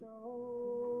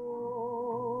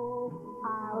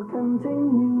I'll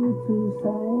continue to say,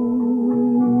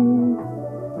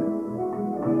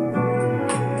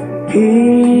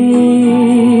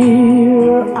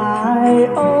 here I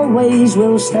always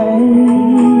will stay.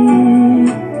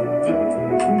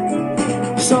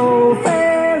 So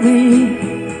ferry,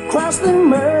 cross the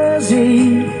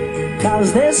Mersey,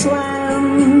 'cause this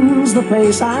land's the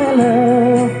place I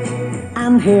love,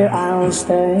 and here I'll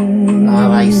stay. Oh,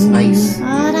 nice.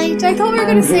 Alright, I thought we were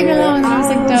going to sing along, and I was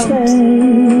like,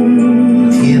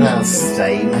 don't. Here I'll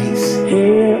stay, mate.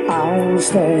 Here I'll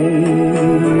stay.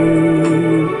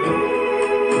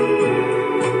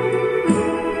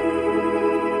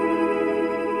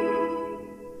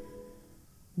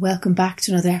 Welcome back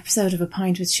to another episode of A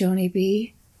Pint with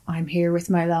Seaniebee. I'm here with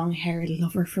my long-haired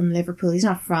lover from Liverpool. He's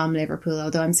not from Liverpool,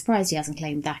 although I'm surprised he hasn't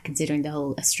claimed that considering the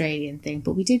whole Australian thing.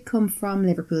 But we did come from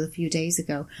Liverpool a few days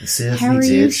ago. How are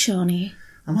you, Seanie?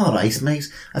 I'm alright,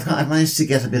 mate. I've managed to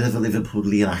get a bit of a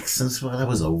Liverpoolian accent while I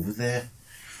was over there.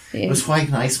 Yeah. It was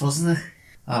quite nice, wasn't it?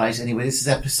 Alright, anyway, this is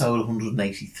episode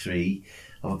 183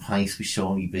 of A Pint with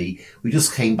Seaniebee. We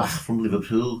just came back from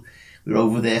Liverpool. We were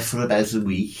over there for about a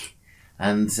week.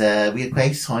 And we had a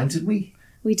great time, didn't we?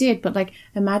 We did, but like,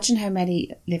 imagine how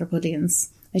many Liverpudlians.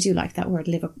 I do like that word,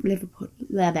 Liverpudlians.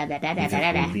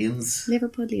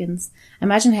 Liverpudlians.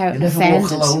 Imagine how you never offended.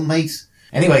 Walk alone, mate.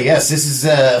 Anyway, yes, this is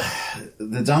the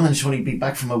Don and Seaniebee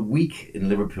back from a week in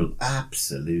Liverpool.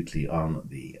 Absolutely on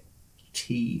the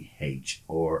THRASH,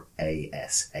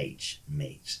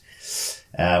 mate.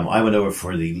 I went over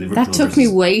for the Liverpool. That took me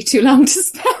way too long to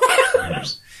spell.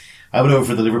 I went over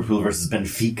for the Liverpool versus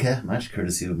Benfica match,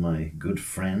 courtesy of my good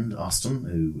friend Austin,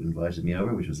 who invited me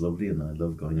over, which was lovely, and I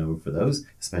love going over for those.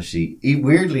 Especially,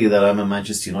 weirdly, that I'm a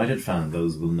Manchester United fan.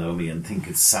 Those will know me and think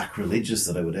it's sacrilegious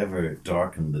that I would ever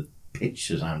darken the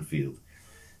pitch at Anfield.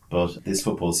 But this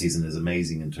football season is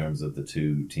amazing in terms of the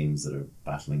two teams that are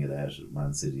battling it out,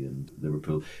 Man City and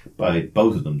Liverpool. By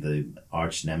both of them, the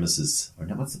arch nemesis, or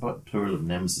what's the plural of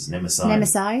nemesis?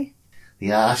 Nemesi?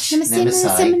 The arch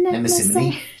nemesises.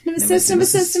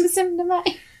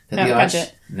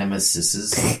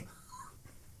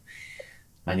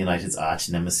 Man United's arch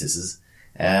nemesis.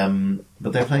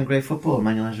 But they're playing great football.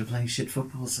 Man United are playing shit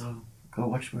football, so go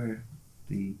watch where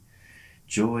the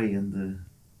joy and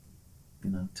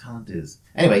the talent is.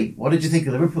 Anyway, what did you think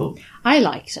of Liverpool? I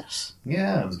liked it.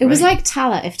 Yeah, it was great. It was like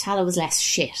Tala if Tala was less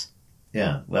shit.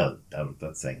 Yeah, well,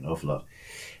 that's saying an awful lot.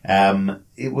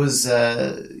 It was...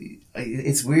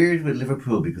 it's weird with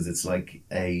Liverpool because it's like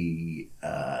a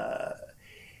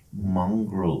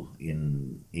mongrel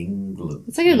in England.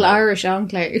 It's like an Irish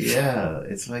enclave. Yeah,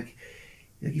 it's like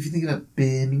if you think about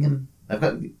Birmingham. Did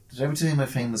I ever tell you my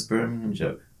famous Birmingham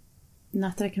joke?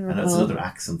 Not that I can recall. I know it's another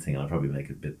accent thing. I'll probably make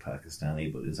it a bit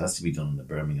Pakistani, but it has to be done in a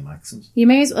Birmingham accent. You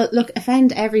may as well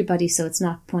offend everybody so it's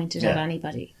not pointed at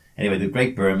anybody. Anyway, the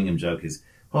great Birmingham joke is,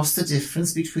 what's the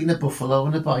difference between a buffalo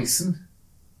and a bison?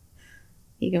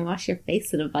 You can wash your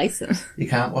face in a bison. You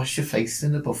can't wash your face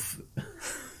in a buffalo.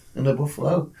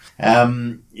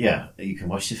 Yeah, you can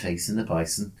wash your face in a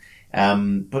bison.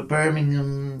 But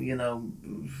Birmingham,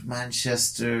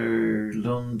 Manchester,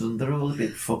 London, they're all a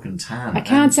bit fucking tan. I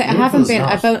can't say I haven't been.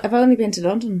 I've only been to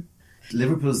London.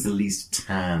 Liverpool's the least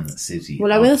tan city.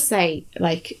 Well, I will say,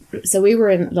 so we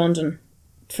were in London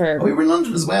for... we were in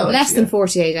London as well. Less than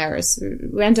 48 hours. We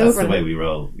went over... That's the way we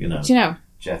roll, Do you know?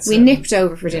 We nipped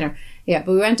over for dinner. Yeah,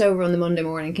 but we went over on the Monday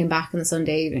morning, came back on the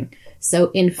Sunday evening. So,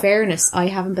 in fairness, I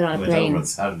haven't been on a plane. We went over on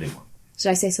Saturday morning. Did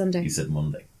I say Sunday? You said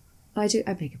Monday. I beg your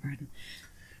pardon.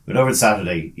 We went over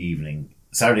Saturday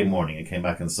morning and came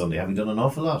back on Sunday, having done an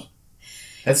awful lot.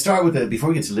 Let's start with before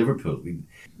we get to Liverpool,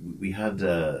 we had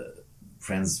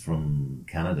friends from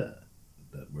Canada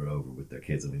that were over with their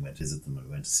kids, and we went to visit them, and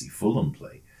we went to see Fulham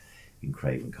play in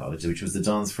Craven College, which was the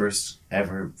Don's first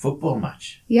ever football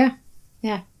match. Yeah.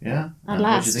 Yeah? And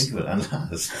last. What did you think of it? And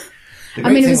last.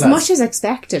 I mean, it was much as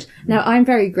expected. Now, I'm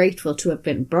very grateful to have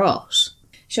been brought.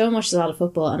 Sean watches a lot of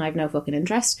football and I've no fucking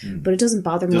interest, but it doesn't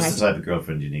bother me. Just the type of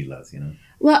girlfriend you need, lads,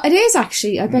 Well, it is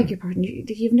actually, I beg your pardon, you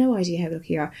have no idea how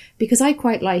lucky you are, because I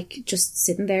quite like just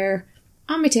sitting there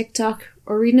on my TikTok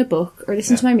or reading a book or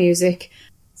listening to my music.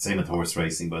 Same with horse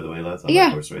racing, by the way, lads. I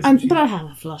like horse racing. But I'll have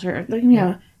a flutter.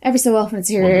 Every so often it's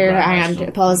here,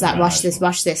 and pause that, watch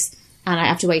this. And I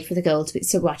have to wait for the goal to be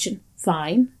watching.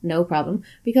 Fine, no problem.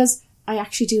 Because I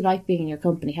actually do like being in your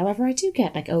company. However, I do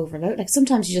get overload.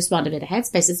 Sometimes you just want a bit of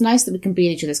headspace. It's nice that we can be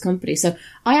in each other's company. So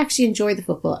I actually enjoy the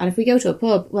football. And if we go to a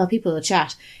pub, well, people will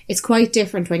chat. It's quite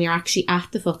different when you're actually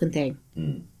at the fucking thing.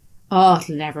 Oh,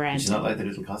 it'll never end. Did you not like the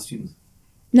little costumes?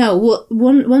 No,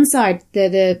 one side,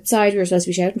 the side we were supposed to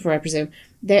be shouting for, I presume,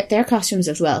 their costumes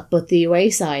looked well, but the away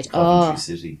side,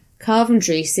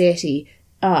 Coventry City.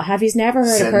 Oh, have you never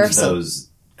heard of Purcell? Send those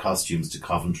costumes to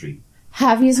Coventry.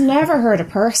 Have you never heard of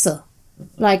Purcell?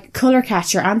 Like colour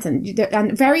catcher anthem,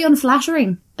 and very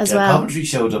unflattering as well. Coventry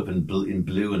showed up in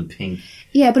blue and pink.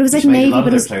 Yeah, but it was like navy. A lot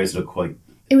but of their players look quite.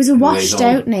 It was a washed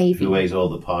out navy. Who ate all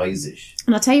the pies-ish.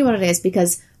 And I'll tell you what it is,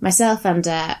 because myself and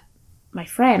my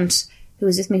friend who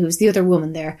was with me, who was the other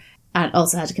woman there, and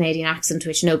also had a Canadian accent,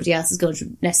 which nobody else is going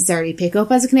to necessarily pick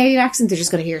up as a Canadian accent. They're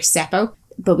just going to hear Seppo.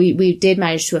 But we did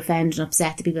manage to offend and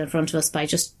upset the people in front of us by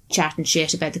just chatting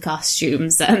shit about the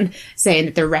costumes and saying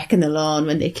that they're wrecking the lawn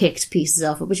when they kicked pieces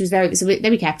off it, which was then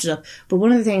we kept it up. But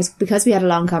one of the things, because we had a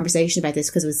long conversation about this,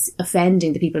 because it was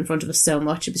offending the people in front of us so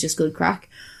much, it was just good crack.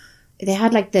 They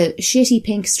had like the shitty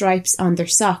pink stripes on their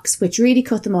socks, which really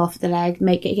cut them off at the leg,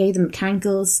 gave them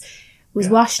cankles, was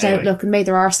washed out look and made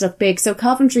their arse look big. So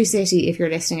Coventry City, if you're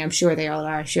listening, I'm sure they all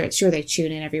are. Sure they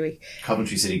tune in every week.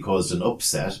 Coventry City caused an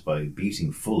upset by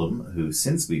beating Fulham, who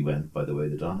since we went, by the way,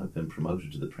 the Don have been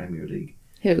promoted to the Premier League.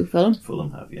 Who, Fulham?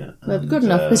 Fulham have, yeah. Well, good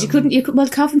enough, because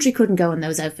Coventry couldn't go in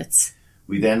those outfits.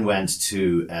 We then went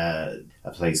to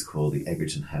a place called the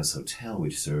Egerton House Hotel,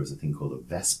 which serves a thing called a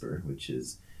Vesper, which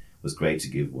was great to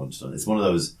give one to. It's one of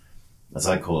those, as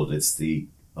I call it, it's the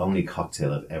only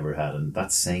cocktail I've ever had, and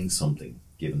that's saying something,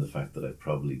 given the fact that I've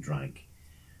probably drank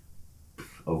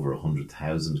over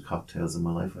 100,000 cocktails in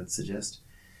my life, I'd suggest.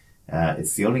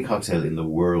 It's the only cocktail in the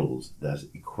world that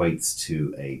equates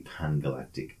to a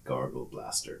Pan-galactic Gargle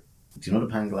blaster. Do you know what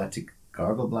a Pan-galactic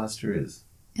Gargle blaster is?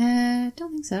 Don't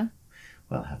think so.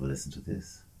 Well, have a listen to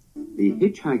this. The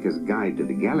Hitchhiker's Guide to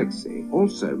the Galaxy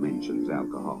also mentions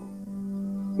alcohol.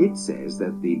 It says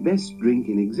that the best drink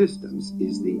in existence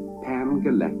is the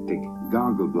Pan-galactic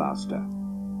Gargle Blaster,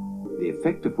 the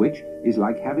effect of which is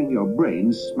like having your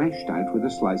brains smashed out with a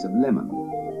slice of lemon,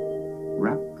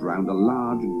 wrapped round a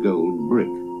large gold brick.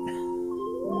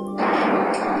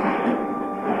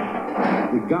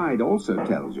 The guide also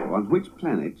tells you on which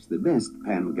planets the best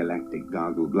Pan-galactic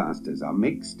Gargle Blasters are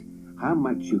mixed, how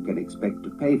much you can expect to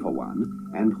pay for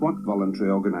one, and what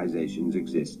voluntary organizations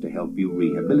exist to help you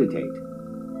rehabilitate.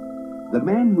 The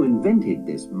man who invented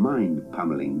this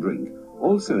mind-pummeling drink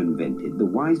also invented the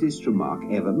wisest remark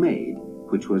ever made,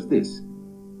 which was this: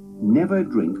 never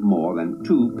drink more than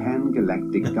 2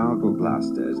 Pan-galactic Gargle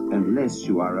Blasters unless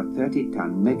you are a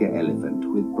 30-ton mega-elephant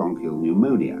with bronchial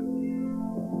pneumonia.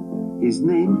 His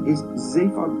name is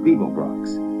Zaphod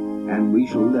Beeblebrox, and we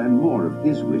shall learn more of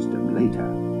his wisdom later.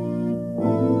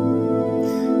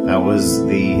 That was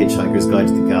the Hitchhiker's Guide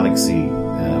to the Galaxy,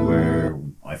 where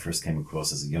I first came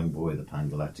across as a young boy the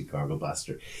Pan-galactic Gargle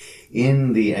Blaster.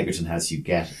 In the Egerton House, you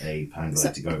get a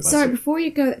Pan-galactic Gargle Blaster. Sorry, before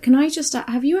you go, can I just...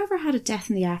 have you ever had a death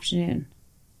in the afternoon?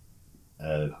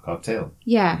 A cocktail?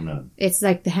 Yeah. No. It's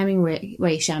like the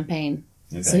Hemingway champagne.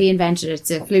 Okay. So he invented it.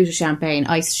 It's a flute of champagne,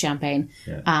 iced champagne.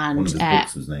 Yeah. And, one of his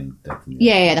books was named Death in the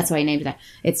Yeah, that's why he named it that.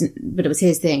 But it was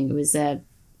his thing. It was...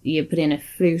 you put in a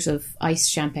flute of iced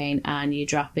champagne and you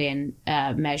drop in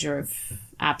a measure of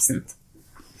absinthe.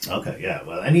 Okay, yeah.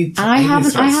 Well, I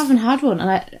haven't had one,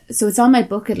 so it's on my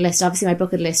bucket list. Obviously, my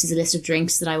bucket list is a list of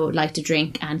drinks that I would like to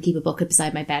drink and keep a bucket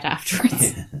beside my bed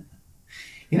afterwards. Yeah.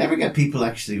 You never get people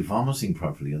actually vomiting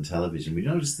properly on television. We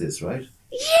noticed this, right?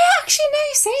 Yeah, actually, now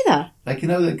you say that. Like, you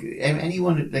know, like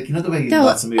anyone, like, you know the way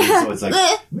lots of movies, so it's like,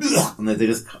 and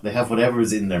they have whatever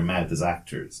is in their mouth as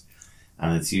actors.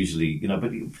 And it's usually, you know, but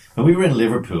when we were in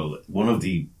Liverpool, one of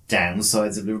the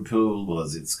downsides of Liverpool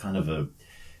was it's kind of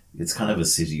a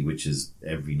city which is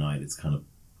every night it's kind of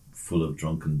full of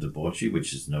drunken debauchery,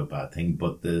 which is no bad thing.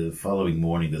 But the following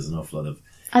morning, there's an awful lot of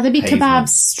there'd be kebabs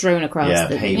strewn across.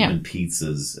 Pavement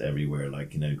pizzas everywhere.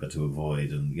 Like, you know, you've got to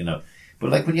avoid, and you know, but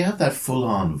like when you have that full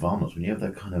on vomit, when you have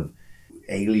that kind of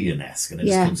alien-esque, and it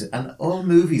just comes in, and all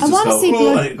movies just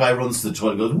go, and a guy runs to the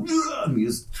toilet, goes, and he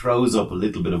just throws up a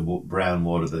little bit of brown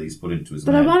water that he's put into his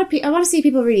mouth. But I want to see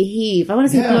people really heave. I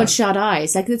want to see bloodshot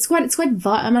eyes. Like, it's quite I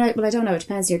don't know, it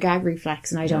depends on your gag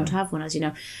reflex, and I don't have one, as you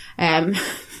know.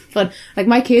 But like,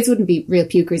 my kids wouldn't be real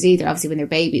pukers either, obviously when they're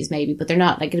babies maybe, but they're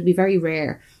not. Like, it'd be very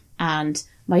rare. And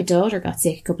my daughter got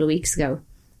sick a couple of weeks ago,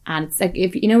 and it's like,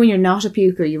 if you know, when you're not a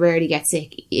puker, you rarely get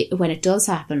sick. When it does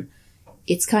happen,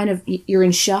 it's kind of, you're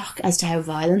in shock as to how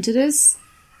violent it is.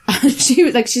 And she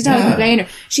was like, she's not a complainer.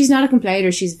 She's not a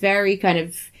complainer. She's very kind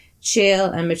of chill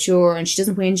and mature, and she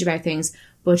doesn't whinge about things.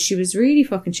 But she was really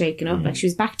fucking shaken up. Like, she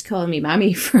was back to calling me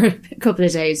mammy for a couple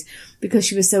of days because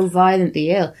she was so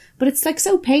violently ill. But it's like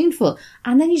so painful.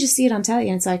 And then you just see it on telly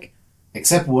and it's like...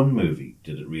 Except one movie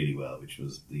did it really well, which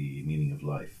was The Meaning of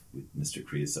Life. with Mr.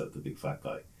 Creosote, the big fat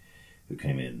guy, who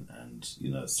came in and,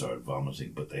 started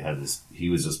vomiting. But they had this, he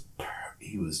was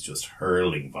just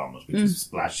hurling vomit, which was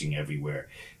splashing everywhere,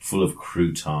 full of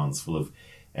croutons, full of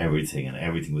everything, and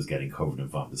everything was getting covered in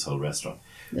vomit, this whole restaurant.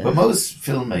 Yeah. But most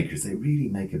filmmakers, they really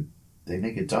make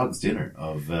a dog's dinner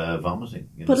of vomiting.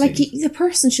 But the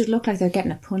person should look like they're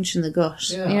getting a punch in the gut.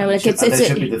 Yeah, it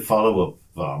should be the follow-up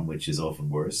vom, which is often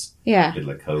worse. Yeah, a bit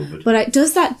like COVID. But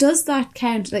does that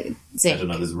count? Like, I don't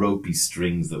know. There's ropey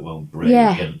strings that won't break,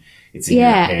 and it's in your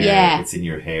hair. Yeah. It's in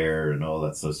your hair and all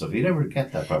that sort of stuff. You never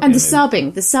get that properly. And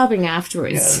the sobbing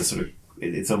afterwards. Yeah,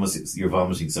 it's almost you're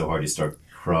vomiting so hard you start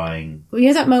crying.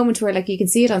 Well, that moment where you can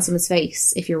see it on someone's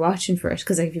face if you're watching for it,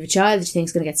 because if you have a child that you think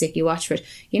is going to get sick, you watch for it.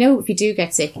 If you do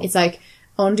get sick, it's like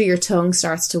under your tongue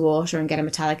starts to water and get a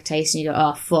metallic taste, and you go,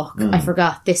 "Oh fuck, I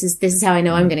forgot. This is how I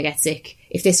know I'm going to get sick.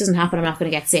 If this doesn't happen, I'm not going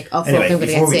to get sick. Oh fuck, anyway, I'm going to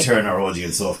get sick." Before we turn our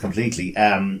audience off completely,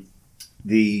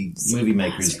 the movie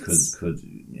makers could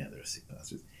they're sick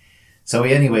bastards. So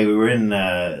we were in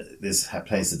this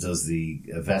place that does the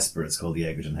Vesper. It's called the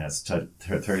Egerton House.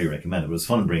 Thoroughly recommend it. It was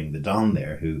fun bringing the Don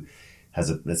there, who has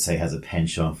a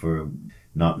penchant for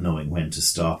not knowing when to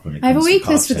stop. When it comes I have a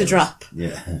weakness cocktails. for the drop.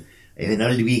 Yeah, I have an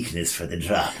old weakness for the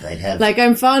drop.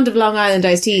 I'm fond of Long Island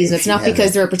iced teas, and it's not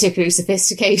because they're a particularly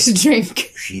sophisticated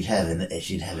drink. She'd have a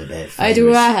bad. I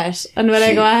do at, and when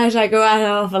I go at it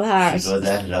awful hard. She'd go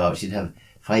at it off. She'd have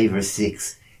 5 or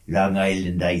 6 Long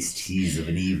Island iced teas of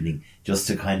an evening, just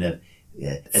to kind of,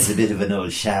 as a bit of an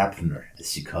old sharpener,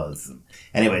 as she calls them.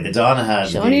 Anyway, the Don had...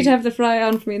 She'll need to have the fry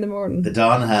on for me in the morning. The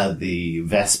Don had the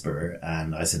Vesper,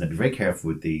 and I said, I'd be very careful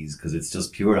with these, because it's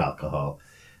just pure alcohol,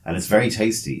 and it's very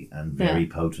tasty and very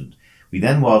potent. We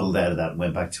then waddled out of that and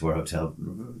went back to our hotel.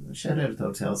 Shout out to the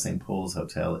hotel, St. Paul's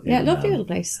Hotel. Yeah, lovely little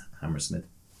place. Hammersmith.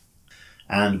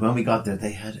 And when we got there,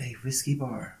 they had a whiskey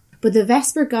bar. But the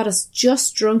Vesper got us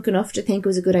just drunk enough to think it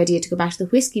was a good idea to go back to the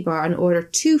whiskey bar and order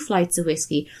 2 flights of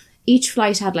whiskey. Each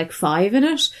flight had 5 in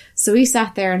it. So we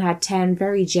sat there and had 10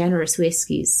 very generous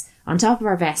whiskies on top of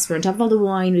our Vesper, on top of all the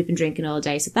wine we've been drinking all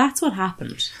day. So that's what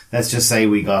happened. Let's just say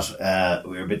we were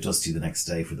a bit dusty the next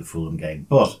day for the Fulham game.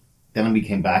 But then we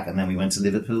came back and then we went to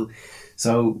Liverpool.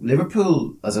 So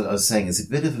Liverpool, as I was saying, is a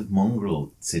bit of a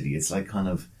mongrel city. It's like kind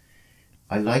of...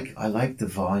 I like the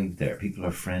vibe there. People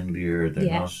are friendlier.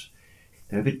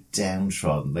 They're a bit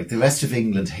downtrodden. Like the rest of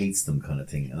England hates them, kind of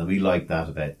thing. And we like that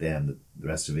about them, that the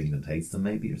rest of England hates them,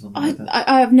 maybe, or something like that.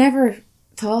 I've never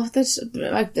thought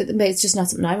that. It's just not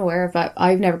something I'm aware of.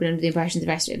 I've never been under the impression the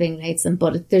rest of England hates them.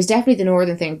 But there's definitely the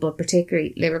northern thing, but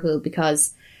particularly Liverpool,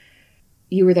 because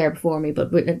you were there before me,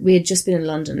 but we had just been in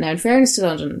London. Now, in fairness to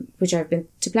London, which I've been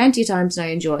to plenty of times and I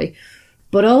enjoy,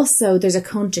 but also there's a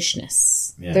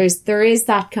cuntishness. Yeah. There is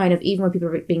that kind of, even when people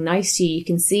are being nice to you, you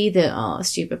can see the,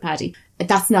 stupid Paddy.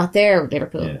 That's not there with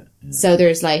Liverpool. Yeah. So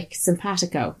there's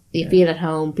simpatico. You feel at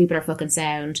home, people are fucking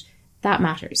sound. That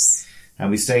matters.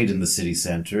 And we stayed in the city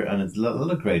centre, and it's a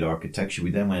lot of great architecture.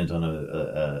 We then went on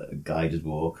a guided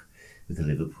walk with a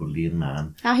Liverpoolian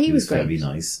man. He was great. Very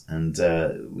nice. And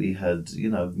we had,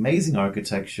 amazing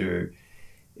architecture.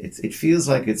 It feels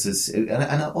like it's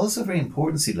and also a very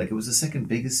important city. Like, it was the second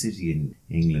biggest city in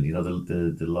England.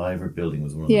 The Liver building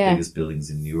was one of the biggest buildings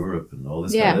in Europe, and all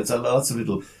this. Yeah. It's lots of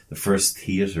the first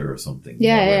theatre or something.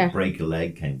 Where Break a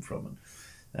Leg came from.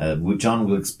 And John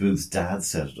Wilkes Booth's dad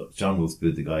set it up. John Wilkes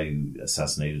Booth, the guy who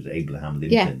assassinated Abraham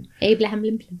Lincoln. Yeah, Abraham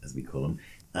Lincoln, as we call him.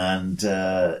 And,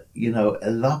 a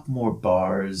lot more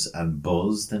bars and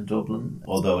buzz than Dublin,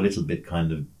 although a little bit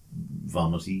kind of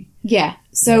vomity. Yeah.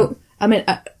 So, I mean,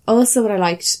 also what I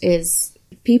liked is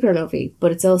people are lovely,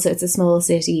 but it's a small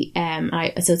city,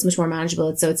 so it's much more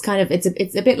manageable. So it's kind of,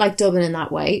 it's a bit like Dublin in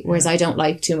that way, whereas I don't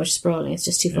like too much sprawling. It's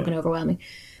just too fucking overwhelming.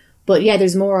 But yeah,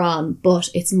 there's more on, but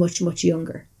it's much, much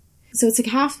younger. So it's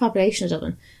half the population of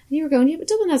Dublin. And you were going, but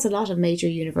Dublin has a lot of major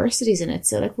universities in it.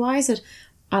 So why is it?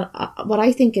 And what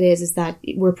I think it is that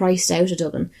we're priced out of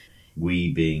Dublin.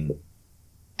 We being?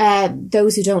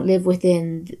 Those who don't live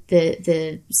within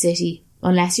the city,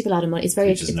 unless you have a lot of money. It's very...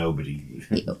 Which is nobody.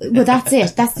 Well, that's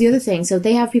it. That's the other thing. So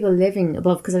they have people living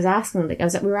above, because I was asking,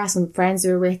 we were asking friends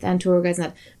who were with and tour guides and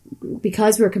that,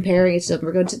 because we were comparing it to Dublin,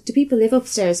 we're going, do people live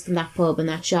upstairs from that pub and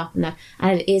that shop and that,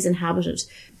 and it is inhabited,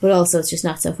 but also it's just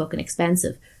not so fucking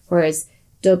expensive. Whereas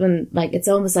Dublin, it's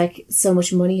almost like so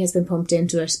much money has been pumped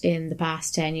into it in the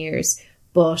past 10 years,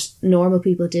 but normal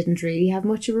people didn't really have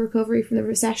much of a recovery from the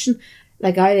recession.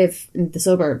 I live in the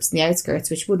suburbs, in the outskirts,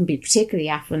 which wouldn't be particularly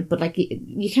affluent, but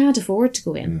you can't afford to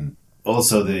go in. Mm.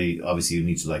 Also, obviously you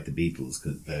need to like the Beatles,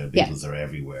 because the Beatles are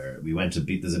everywhere. We went to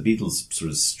there's a Beatles sort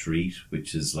of street,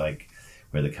 which is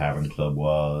where the Cavern Club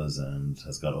was, and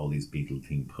has got all these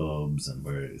Beatle-themed pubs, and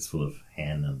where it's full of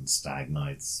hen and stag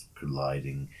nights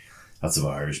colliding, lots of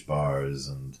Irish bars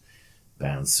and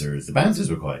bouncers. The bouncers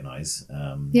were quite nice.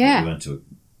 We went to a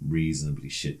reasonably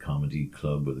shit comedy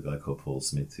club with a guy called Paul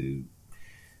Smith who,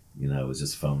 was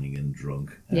just phoning in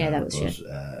drunk. That was shit.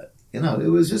 It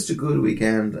was just a good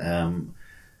weekend.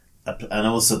 And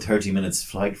also 30 minutes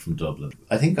flight from Dublin.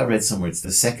 I think I read somewhere it's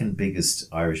the second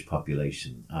biggest Irish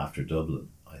population after Dublin,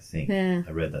 I think. Yeah.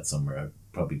 I read that somewhere. It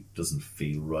probably doesn't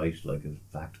feel right, like a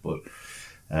fact, but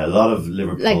a lot of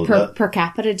Liverpool... Like per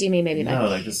capita, do you mean maybe? No,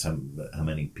 like just how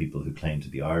many people who claim to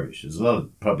be Irish. There's a lot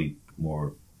of, probably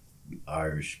more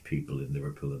Irish people in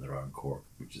Liverpool than there are in Cork,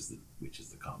 which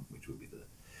would be the...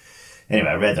 Anyway,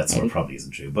 I read that somewhere, probably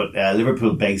isn't true. But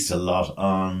Liverpool based a lot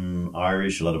on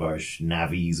Irish. A lot of Irish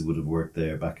navvies would have worked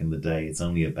there back in the day. It's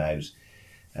only about,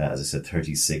 as I said,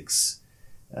 36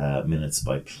 minutes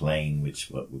by plane, which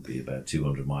would be about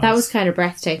 200 miles. That was kind of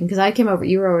breathtaking, because I came over,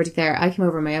 you were already there, I came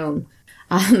over on my own.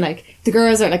 And the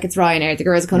girls are it's Ryanair, the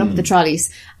girls are coming up with the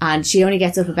trolleys, and she only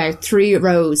gets up about 3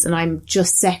 rows, and I'm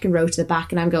just second row to the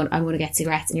back, and I'm going to get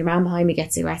cigarettes, and your man behind me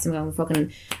gets cigarettes, and I'm going,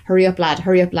 fucking hurry up lad,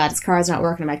 his car's not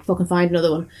working. I'm like, fucking find another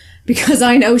one, because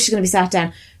I know she's going to be sat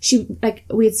down.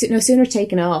 We had no sooner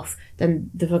taken off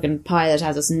than the fucking pilot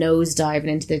has us nose diving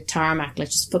into the tarmac,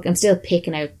 I'm still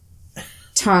picking out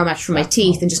tarmac from my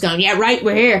teeth and just going, yeah right,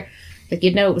 we're here.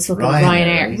 You'd know it was fucking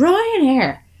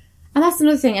Ryanair. And that's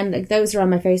another thing, and those who are on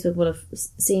my Facebook will have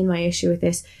seen my issue with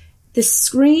this. The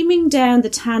screaming down the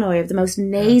tannoy of the most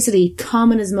nasally,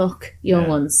 common as muck young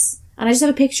ones. And I just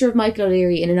have a picture of Michael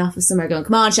O'Leary in an office somewhere going,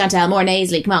 come on Chantal, more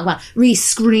nasally, come on. Really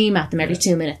scream at them every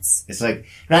 2 minutes. It's like,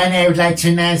 Ryanair would like to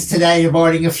announce today you're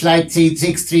boarding a flight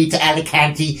C63 to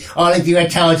Alicante. All of you are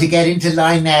told to get into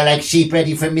line now like sheep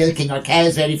ready for milking or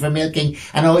cows ready for milking,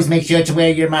 and always make sure to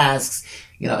wear your masks.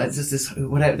 It's just this,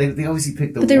 whatever, they obviously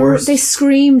picked the But worst. they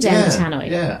screamed down the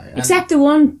tannoy. Yeah. Except the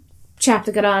one chap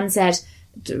that got on and said,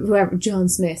 whoever, John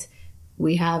Smith,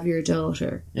 we have your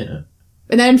daughter. Yeah.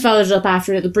 And then followed it up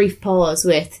after a little brief pause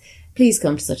with, please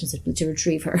come to such and such to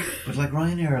retrieve her. But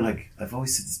Ryanair, I've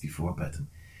always said this before about them,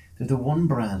 they're the one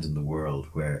brand in the world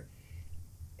where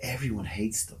everyone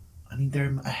hates them. I mean,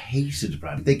 they're a hated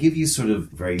brand. They give you sort of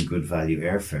very good value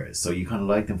airfares, so you kind of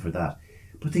like them for that.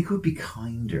 But they could be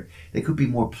kinder. They could be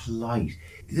more polite.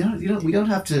 We don't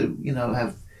have to,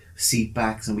 have seat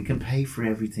backs, and we can pay for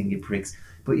everything, you pricks.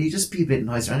 But you just be a bit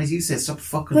nicer. And as you said, stop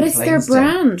fucking. But it's their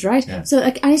brand, right? Yeah. So,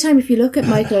 anytime if you look at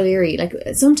Michael O'Leary,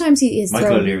 sometimes he is.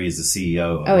 Michael O'Leary is the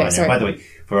CEO of Ryanair. Sorry. By the way,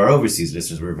 for our overseas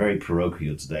listeners, we're very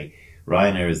parochial today.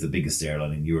 Ryanair is the biggest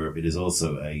airline in Europe. It is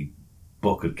also a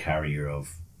bucket carrier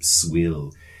of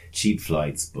swill. Cheap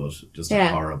flights, but just a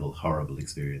horrible, horrible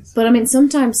experience. But I mean,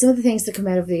 sometimes some of the things that come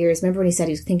out over the years, remember when he said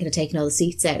he was thinking of taking all the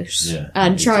seats out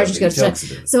and charging to go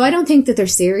to. So I don't think that they're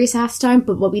serious half the time,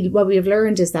 but what we have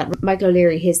learned is that Michael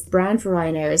O'Leary, his brand for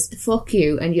Ryanair is fuck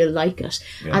you and you'll like it.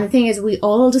 Yeah. And the thing is, we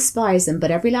all despise them,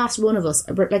 but every last one of us,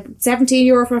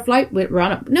 €17 for a flight, we're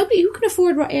on it. Nobody who can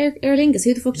afford Aer Lingus,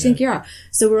 who the fuck do you think you are?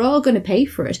 So we're all going to pay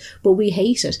for it, but we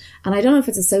hate it. And I don't know if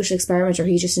it's a social experiment or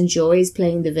he just enjoys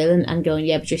playing the villain and going,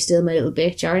 yeah, but you're still my little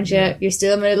bitch, aren't you? Yeah. You're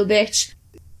still my little bitch.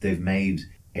 They've made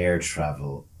air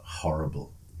travel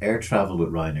horrible. Air travel with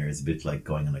Ryanair is a bit like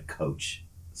going on a coach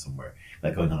somewhere,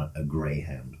 like going on a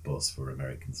Greyhound bus for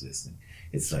Americans listening.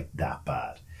 It's that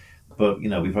bad. But, we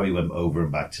probably went over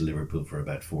and back to Liverpool for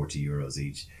about €40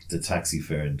 each. The taxi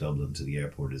fare in Dublin to the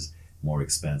airport is more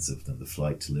expensive than the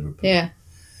flight to Liverpool. Yeah.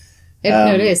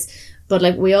 No, it is.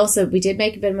 But we did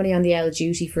make a bit of money on the L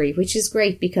duty free, which is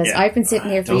great because I've been sitting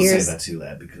here for years. Don't say that too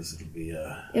loud because it'll be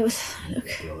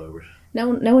all over. No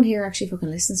one here actually fucking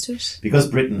listens to it. Because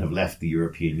Britain have left the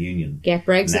European Union. Get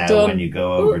Brexit now, done. When you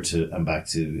go over back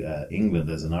to England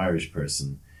as an Irish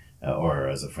person, or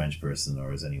as a French person,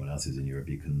 or as anyone else who's in Europe,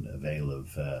 you can avail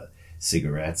of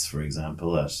cigarettes, for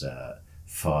example, at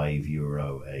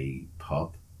 €5 a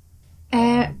pop.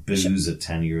 Booze at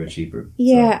 €10 cheaper.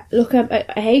 Yeah, so. Look, I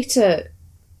hate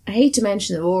to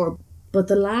mention the war, but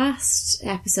the last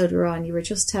episode we were on, you were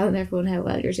just telling everyone how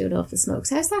well you're doing off the smokes.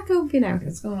 How's that going for you now?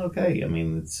 It's going okay. I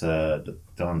mean, it's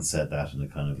Don said that in a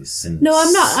kind of a cynical. No,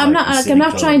 I'm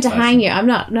not trying to hang you. I'm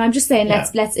not. No, I'm just saying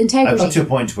let's integrity. I've got to a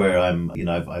point where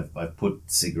I've put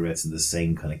cigarettes in the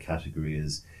same kind of category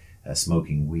as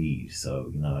smoking weed.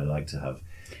 So I like to have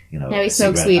Now he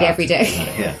smokes weed every day.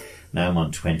 Yeah. Now I'm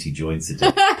on 20 joints a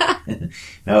day.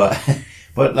 No,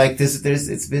 but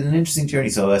it's been an interesting journey.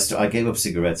 So I gave up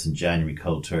cigarettes in January,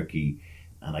 cold turkey,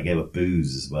 and I gave up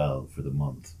booze as well for the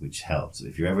month, which helped. So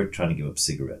if you're ever trying to give up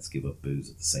cigarettes, give up booze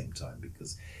at the same time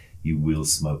because you will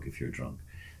smoke if you're drunk.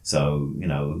 So, you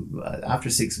know, after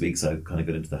 6 weeks, I kind of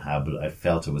got into the habit. I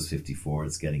felt I was 54.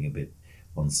 It's getting a bit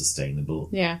unsustainable.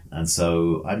 Yeah. And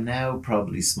so I'm now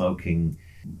probably smoking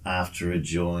after a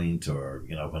joint, or,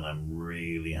 you know, when I'm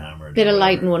really hammered. Bit of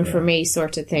light one for me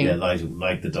sort of thing. Yeah,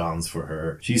 like the Dons for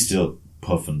her. She's still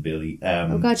puffing Billy.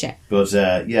 Oh, God, yeah. But,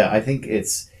 yeah, I think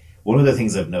it's... One of the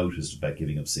things I've noticed about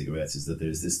giving up cigarettes is that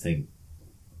there's this thing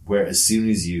where as soon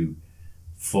as you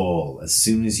fall, as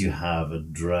soon as you have a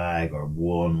drag or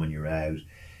one when you're out,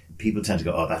 people tend to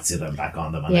go, oh, that's it, I'm back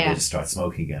on them, and they just start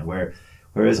smoking again.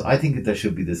 Whereas I think that there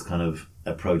should be this kind of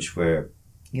approach where,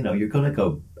 you know, you're going to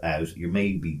go out, you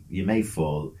may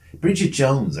fall. Bridget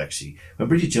Jones, actually, when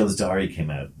Bridget Jones' diary came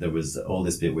out, there was all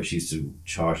this bit where she used to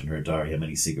chart in her diary how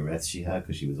many cigarettes she had,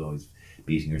 because she was always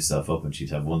beating herself up, and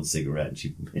she'd have one cigarette, and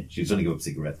she was only give up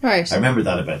cigarettes. Right. I remember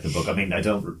that about the book. I mean, I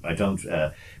don't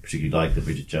particularly like the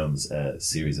Bridget Jones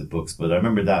series of books, but I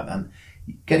remember that, and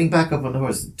getting back up on the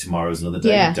horse. Tomorrow's another day.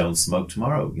 Yeah. Don't smoke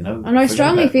tomorrow. You know. And I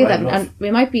strongly feel right that, and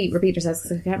we might be repeating ourselves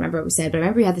because I can't remember what we said, but I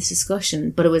remember we had this discussion,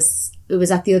 but it was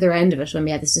at the other end of it when we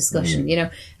had this discussion. You know,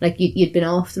 like you'd been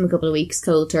off them a couple of weeks,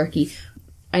 cold turkey.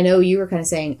 I know you were kind of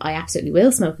saying, I absolutely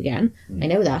will smoke again. I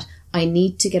know that. I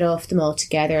need to get off them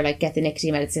altogether, like get the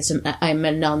nicotine out of the system. I'm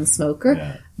a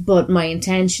non-smoker, but my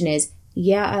intention is,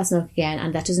 I'll smoke again,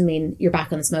 and that doesn't mean you're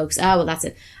back on the smokes. Well, that's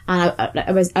it. And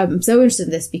I'm so interested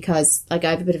in this because, like,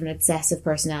 I have a bit of an obsessive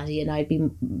personality, and I'd be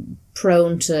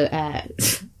prone to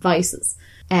vices,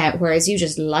 whereas you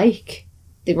just like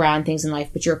the grand things in life,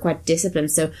 but you're quite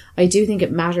disciplined. So I do think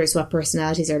it matters what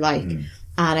personalities are like.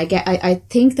 And I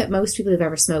think that most people who've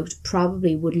ever smoked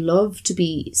probably would love to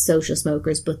be social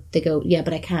smokers, but they go,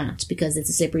 but I can't because it's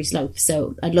a slippery slope.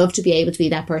 So I'd love to be able to be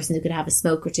that person who could have a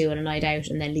smoke or two on a night out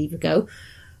and then leave it go.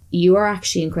 You are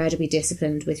actually incredibly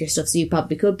disciplined with your stuff, so you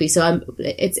probably could be. So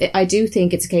I do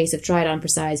think it's a case of try it on for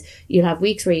size. You'll have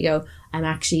weeks where you go, I'm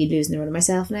actually losing the run of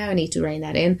myself now. I need to rein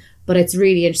that in. But it's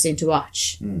really interesting to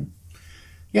watch.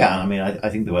 Yeah, I mean, I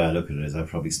think the way I look at it is I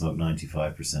probably smoked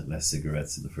 95% less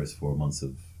cigarettes in the first 4 months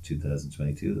of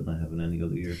 2022 than I have in any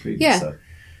other year previous. Yeah. So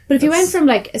but if you went from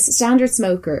like a standard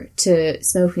smoker to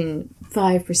smoking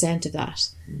 5% of that,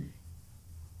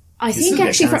 I think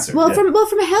actually, from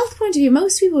a health point of view,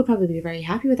 most people would probably be very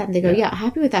happy with that, and they go,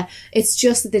 happy with that. It's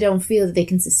just that they don't feel that they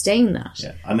can sustain that.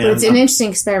 Yeah. I mean, but it's an interesting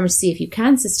experiment to see if you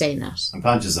can sustain that. I'm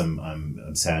conscious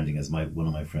I'm sounding, as one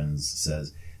of my friends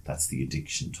says, that's the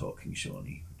addiction talking,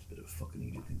 Shawnee. It's a bit of a fucking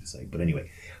easy thing to say. But anyway.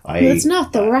 It's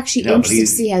not, though. We're actually interested to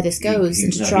see how this goes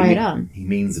and to try it on. He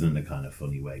means it in a kind of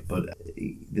funny way. But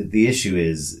the issue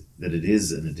is that it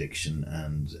is an addiction,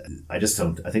 and I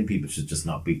think people should just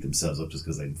not beat themselves up just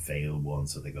because they fail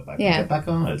once or they go back and get back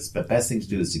on it. It's the best thing to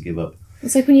do is to give up.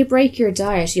 It's like when you break your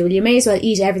diet, you may as well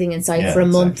eat everything in sight for a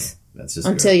month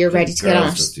until you're ready to get on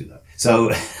it. Just do that.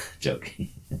 So, joking.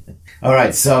 All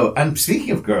right, so, and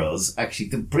speaking of girls, actually,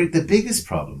 the biggest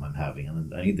problem I'm having,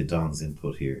 and I need the Don's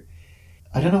input here,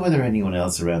 I don't know whether anyone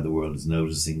else around the world is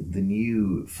noticing the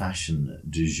new fashion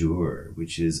du jour,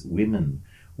 which is women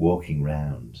walking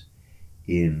round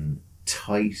in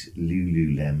tight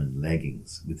Lululemon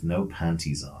leggings with no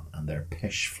panties on, and their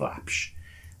pish flaps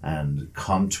and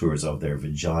contours of their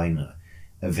vagina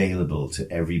available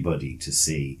to everybody to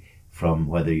see, from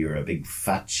whether you're a big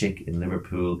fat chick in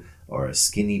Liverpool or a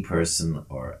skinny person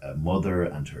or a mother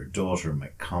and her daughter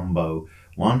McCombo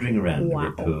wandering around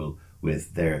Liverpool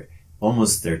with their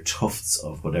tufts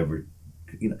of whatever,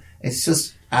 it's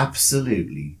just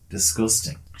absolutely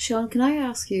disgusting. Sean, can I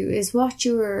ask you, is what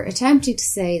you were attempting to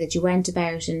say that you went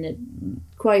about in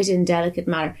a quite indelicate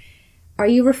manner, are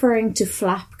you referring to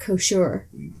flap couture?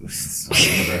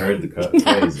 I've never heard the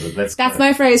phrase, but that's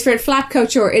my phrase for it. Flap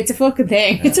couture. It's a fucking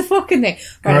thing. Yeah. It's a fucking thing.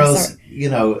 Girls,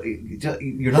 you're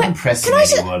not impressing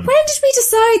anyone. When did we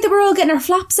decide that we're all getting our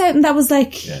flaps out and that was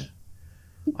like... Yeah.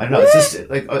 I don't know, it's just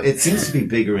like, it seems to be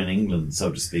bigger in England,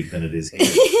 so to speak, than it is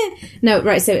here. No,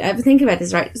 right, so I've been thinking about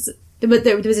this, right, but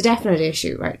there was a definite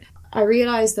issue, right? I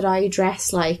realised that I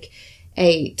dress like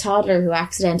a toddler who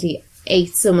accidentally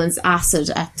ate someone's acid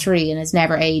at 3 and has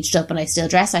never aged up, and I still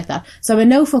dress like that. So I'm in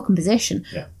no fucking position.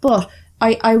 Yeah. But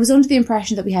I was under the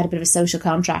impression that we had a bit of a social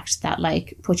contract that,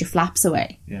 like, put your flaps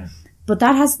away. Yeah. But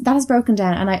that has broken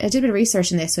down, and I did a bit of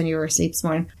research on this when you were asleep this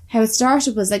morning. How it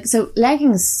started was like, so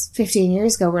leggings 15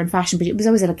 years ago were in fashion, but it was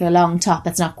always like a long top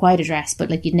that's not quite a dress, but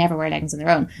like you'd never wear leggings on their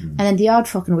own. And then the odd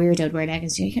fucking weirdo would wear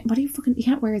leggings. You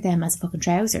can't wear them as a fucking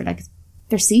trouser, like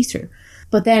they're see-through.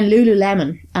 But then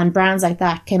Lululemon and brands like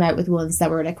that came out with ones that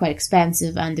were like quite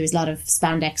expensive, and there was a lot of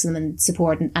spandex in them and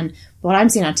support. And what I'm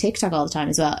seeing on TikTok all the time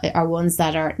as well are ones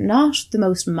that are not the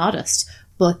most modest,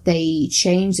 but they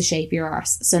change the shape of your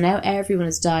arse. So now everyone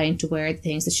is dying to wear the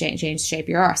things that change the shape of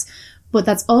your arse. But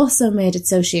that's also made it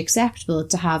socially acceptable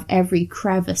to have every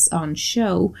crevice on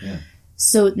show. Yeah.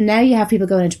 So now you have people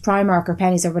going into Primark or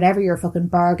Pennies or whatever your fucking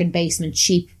bargain basement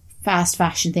cheap fast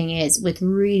fashion thing is, with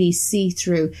really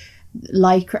see-through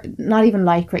lycra, not even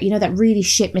lycra, you know, that really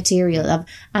shit material of,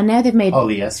 and now they've made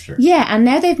polyester. Yeah, and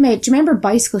now they've made, do you remember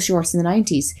bicycle shorts in the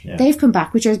 90s? Yeah. They've come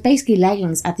back, which are basically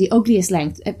leggings at the ugliest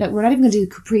length. We're not even going to do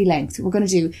capri length. We're going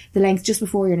to do the length just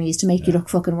before your knees to make you look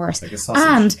fucking worse. Like a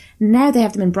sausage. And now they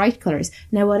have them in bright colours.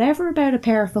 Now, whatever about a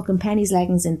pair of fucking Pennies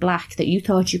leggings in black that you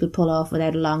thought you could pull off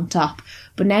without a long top,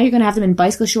 but now you're going to have them in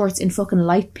bicycle shorts in fucking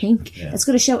light pink. Yeah. It's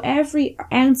going to show every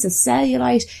ounce of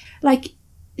cellulite. Like,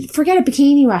 forget a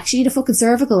bikini wax. You need a fucking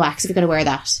cervical wax if you're going to wear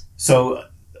that. So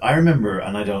I remember,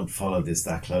 and I don't follow this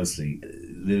that closely,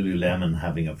 Lululemon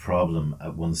having a problem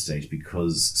at one stage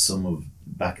because some of,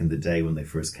 back in the day when they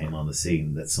first came on the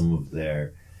scene, that some of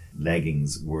their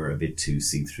leggings were a bit too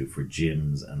see-through for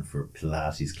gyms and for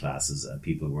Pilates classes, and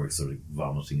people were sort of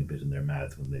vomiting a bit in their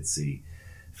mouth when they'd see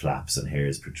flaps and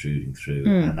hairs protruding through,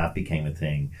 and that became a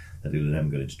thing that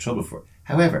Lululemon got into trouble for.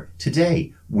 However,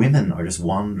 today, women are just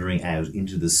wandering out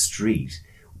into the street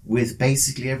with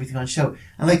basically everything on show.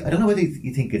 And like, I don't know whether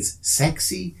you think it's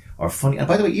sexy or funny. And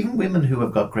by the way, even women who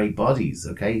have got great bodies,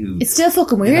 okay? It's still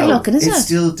fucking weird looking, isn't it? It's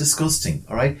still disgusting,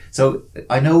 all right? So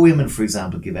I know women, for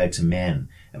example, give out to men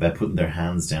about putting their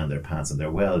hands down their pants, and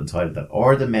they're well entitled to that.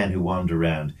 Or the men who wander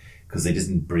around because they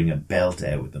didn't bring a belt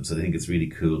out with them. So they think it's really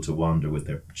cool to wander with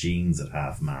their jeans at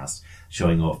half-mast,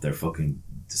 showing off their fucking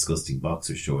disgusting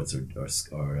boxer shorts or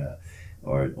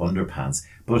underpants.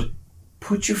 But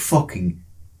put your fucking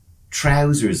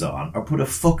trousers on or put a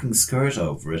fucking skirt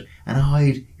over it and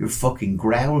hide your fucking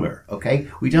growler, okay?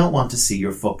 We don't want to see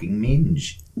your fucking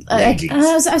minge leggings.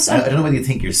 I don't know whether you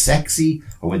think you're sexy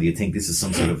or whether you think this is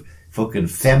some sort of fucking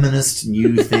feminist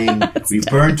new thing. We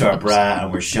burnt our bra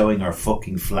and we're showing our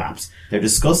fucking flaps. They're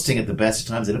disgusting at the best of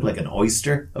times. They look like an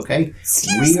oyster, okay?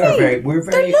 Excuse me. They're lovely.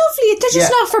 They're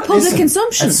just not for public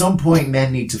consumption. At some point,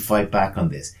 men need to fight back on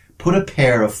this. Put a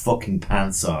pair of fucking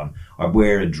pants on or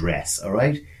wear a dress, all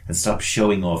right? And stop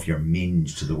showing off your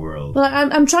minge to the world. Well,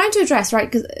 I'm trying to address,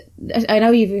 right, because I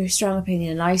know you have a strong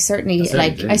opinion, and I certainly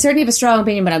have a strong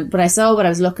opinion, but I saw what I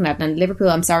was looking at, and Liverpool,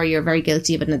 I'm sorry, you're very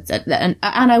guilty of it, and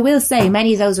I will say,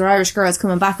 many of those were Irish girls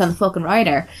coming back on the fucking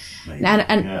Ryanair. Right.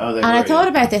 And I thought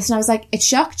about this, and I was like, it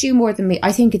shocked you more than me.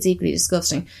 I think it's equally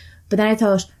disgusting. But then I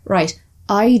thought, right,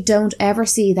 I don't ever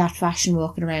see that fashion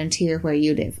walking around here where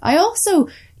you live.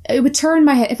 It would turn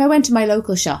my head, if I went to my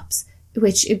local shops,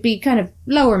 which it'd be kind of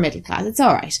lower middle class, it's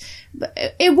alright. But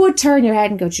it would turn your head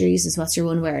and go, Jesus, what's your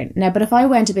one wearing? Now, but if I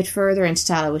went a bit further into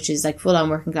Tala, which is like full on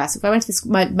working class, if I went to this,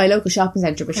 my local shopping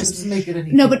centre, which doesn't make it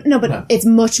any no, it's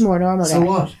much more normal. So there.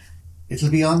 What?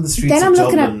 It'll be on the streets of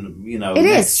Dublin,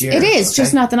 next year. It is, okay?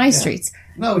 Just not the nice streets.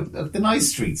 No, the nice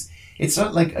streets. It's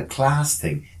not like a class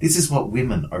thing. This is what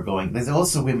women are going. There's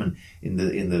also women in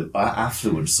the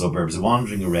affluent suburbs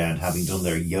wandering around, having done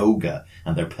their yoga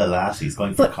and their Pilates,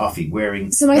 going for coffee,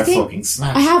 wearing their fucking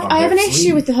snatch. I have an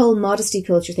issue with the whole modesty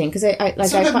culture thing because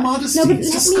modesty. No, but it's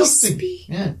let disgusting. me speak.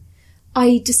 Yeah.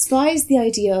 I despise the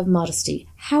idea of modesty.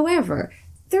 However,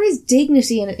 there is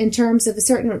dignity in terms of a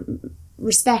certain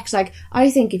respect. Like,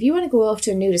 I think if you want to go off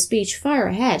to a nudist beach, fire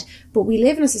ahead. But we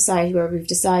live in a society where we've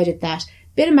decided that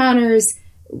bit of manners,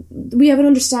 we have an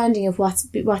understanding of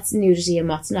what's nudity and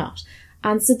what's not.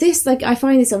 And so this, like, I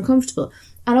find this uncomfortable.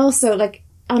 And also, like,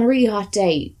 on a really hot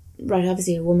day, right,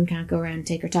 obviously a woman can't go around and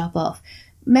take her top off.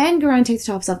 Men go around and take the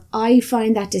tops off. I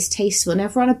find that distasteful. Now,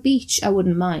 if we're on a beach, I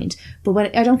wouldn't mind. But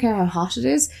when I don't care how hot it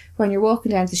is, when you're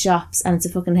walking down to the shops and it's a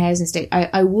fucking housing estate,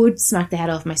 I would smack the head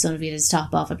off my son if he had his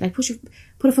top off. I'd be like,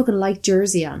 put a fucking light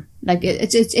jersey on. Like,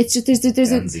 it's just,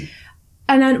 there's a...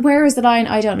 And then where is the line?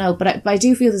 I don't know. But I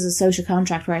do feel there's a social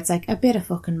contract where it's like a bit of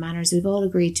fucking manners. We've all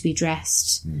agreed to be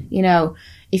dressed. You know,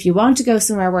 if you want to go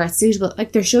somewhere where it's suitable,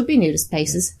 like there should be nudist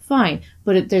places, fine.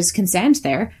 But there's consent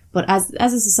there. But as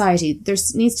a society, there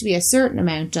needs to be a certain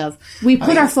amount of, we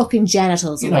put our fucking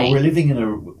genitals away. We're living in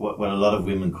what a lot of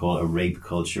women call a rape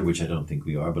culture, which I don't think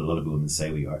we are, but a lot of women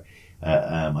say we are.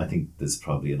 I think there's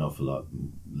probably an awful lot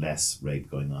less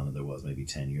rape going on than there was maybe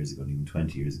 10 years ago, and even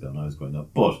 20 years ago when I was growing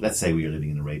up. But let's say we are living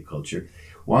in a rape culture.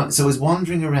 So is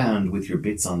wandering around with your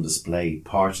bits on display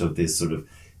part of this sort of,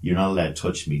 you're not allowed to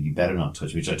touch me, you better not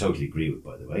touch me, which I totally agree with,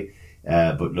 by the way.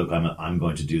 But look, I'm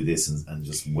going to do this and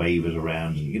just wave it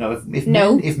around. And,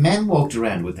 if men walked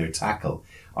around with their tackle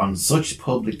on such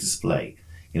public display,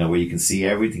 where you can see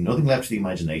everything, nothing left to the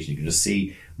imagination, you can just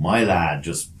see my lad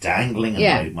just dangling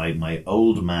and my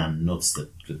old man nuts that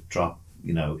drop,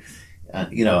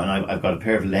 you know, and I've got a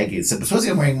pair of leggings. So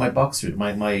supposedly I'm wearing my boxer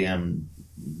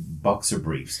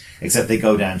briefs, except they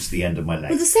go down to the end of my legs.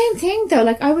 Well, the same thing though.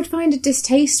 Like, I would find it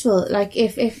distasteful. Like,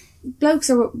 if blokes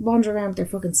are wandering around with their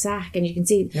fucking sack and you can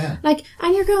see, like,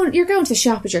 and you're going to the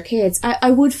shop with your kids,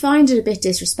 I would find it a bit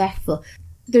disrespectful.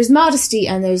 There's modesty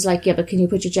and there's like, yeah, but can you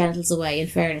put your genitals away, in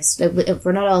fairness? If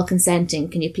we're not all consenting,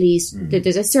 can you please...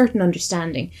 There's a certain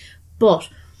understanding. But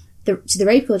to the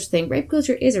rape culture thing, rape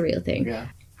culture is a real thing. Yeah.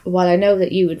 While I know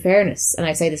that you, in fairness, and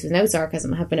I say this with no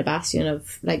sarcasm, have been a bastion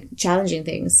of like challenging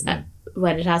things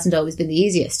when it hasn't always been the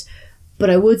easiest. But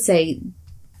I would say,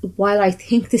 while I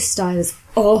think this style is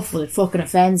awful, it fucking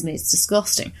offends me, it's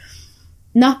disgusting.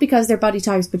 Not because they're body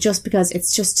types, but just because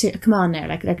it's just to, come on now,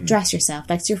 like dress yourself,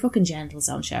 like it's your fucking genitals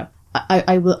on show.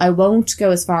 I won't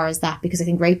go as far as that, because I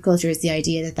think rape culture is the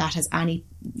idea that has any...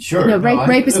 Sure. No,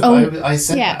 rape is own... I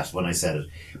said that when I said it.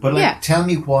 But like, tell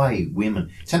me why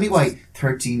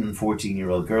 13 and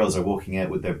 14-year-old girls are walking out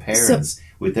with their parents,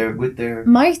 with their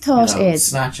my thought is...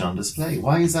 snatch on display.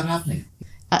 Why is that happening?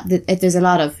 There's a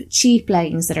lot of cheap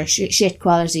leggings that are shit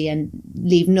quality and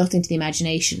leave nothing to the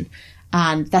imagination.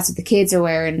 And that's what the kids are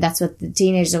wearing. That's what the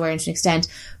teenagers are wearing to an extent.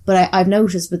 But I've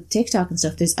noticed with TikTok and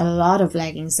stuff, there's a lot of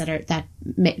leggings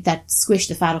that squish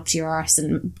the fat up to your arse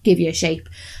and give you a shape.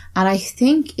 And I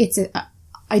think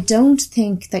I don't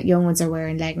think that young ones are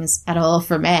wearing leggings at all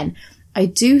for men. I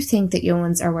do think that young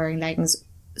ones are wearing leggings.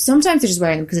 Sometimes they're just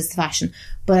wearing them because it's the fashion.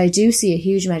 But I do see a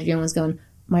huge amount of young ones going,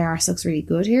 my arse looks really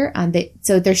good here. And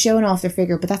so they're showing off their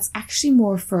figure, but that's actually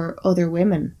more for other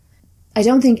women. I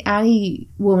don't think any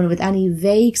woman with any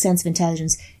vague sense of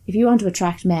intelligence, if you want to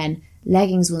attract men,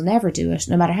 leggings will never do it,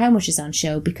 no matter how much is on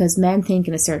show, because men think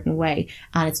in a certain way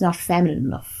and it's not feminine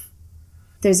enough.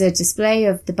 There's a display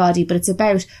of the body, but it's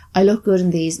about, I look good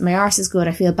in these, my arse is good,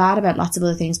 I feel bad about lots of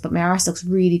other things, but my arse looks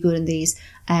really good in these.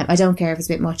 I don't care if it's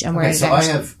a bit much, I'm wearing it out.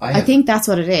 I think that's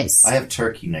what it is. I have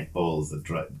turkey neck balls that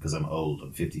drive, because I'm old,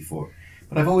 I'm 54.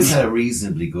 But I've always had a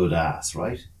reasonably good ass,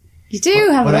 right? You do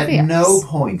have a lovely ass. But at no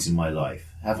point in my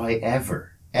life have I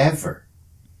ever,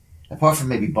 apart from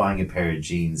maybe buying a pair of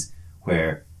jeans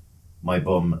where my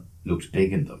bum looked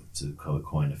big in them, to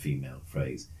coin a female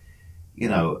phrase, you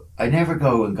know, I never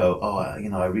go, oh, you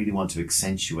know, I really want to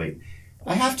accentuate.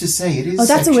 I have to say it is sexual. Oh,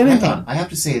 that's a women thing. I have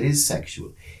to say it is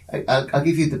sexual. I'll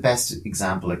give you the best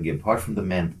example I can give, apart from the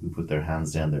men who put their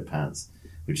hands down their pants,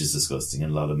 which is disgusting,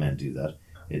 and a lot of men do that.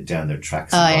 Down their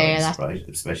tracks right?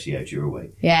 Especially out your way.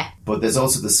 Yeah. But there's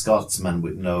also the Scotsman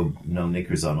with no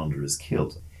knickers on under his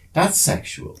kilt. That's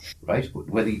sexual, right?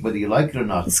 Whether you like it or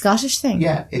not. The Scottish thing.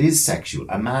 Yeah, it is sexual.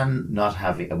 A man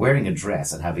wearing a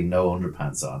dress and having no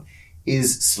underpants on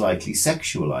is slightly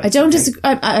sexualized.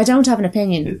 I don't have an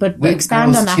opinion, but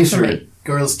expand on that for me.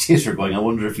 Girls titter going, I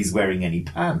wonder if he's wearing any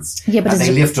pants. Yeah, but and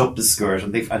they lift up the skirt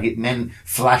and men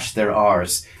flash their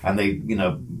arse and they, you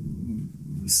know,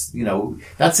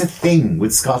 that's a thing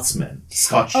with Scotsmen. It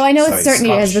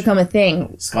certainly has become a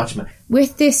thing. Scotchmen.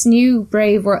 With this new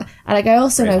brave world. And like, I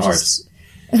also noticed...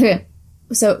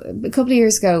 So, a couple of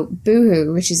years ago,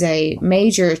 Boohoo, which is a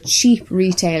major cheap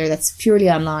retailer that's purely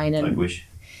online. And like Wish.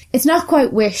 It's not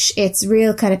quite Wish. It's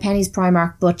real kind of Penny's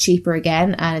Primark, but cheaper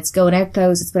again. And it's going out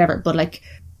clothes, it's whatever. But like,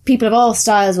 people of all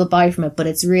styles will buy from it, but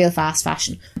it's real fast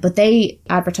fashion. But they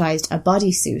advertised a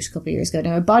bodysuit a couple of years ago.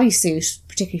 Now, a bodysuit,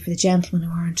 particularly for the gentlemen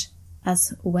who aren't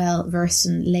as well versed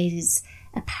in ladies'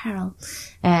 apparel,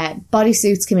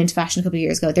 bodysuits came into fashion a couple of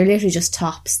years ago. They're literally just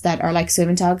tops that are like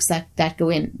swimming togs that go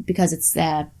in because it's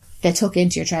they tuck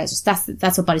into your trousers. That's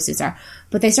what bodysuits are.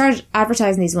 But they started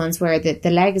advertising these ones where the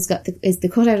leg the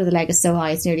cutout of the leg is so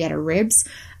high it's nearly at her ribs,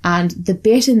 and the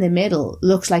bit in the middle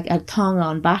looks like a thong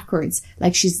on backwards,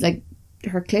 like she's like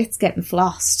her clit's getting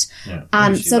flossed. Yeah,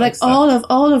 and so like all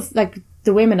of like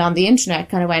the women on the internet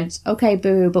kind of went, okay,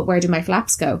 boo, but where do my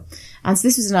flaps go? And so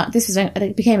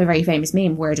it became a very famous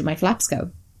meme. Where do my flaps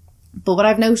go? But what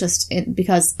I've noticed,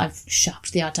 because I've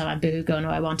shopped the odd time on Boohoo going,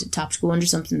 I want it top to go under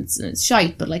something, it's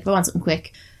shite, but like if I want something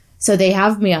quick. So they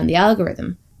have me on the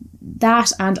algorithm.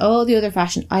 That and all the other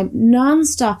fashion, I'm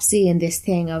non-stop seeing this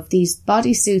thing of these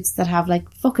bodysuits that have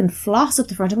like fucking floss up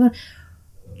the front. I'm going,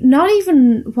 not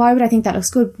even, why would I think that looks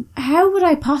good? How would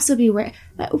I possibly wear?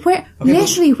 Okay.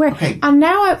 And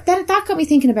now that got me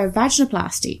thinking about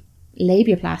vaginoplasty.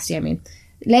 Labiaplasty, I mean.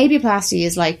 Labiaplasty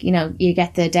is like, you know, you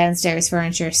get the downstairs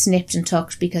furniture snipped and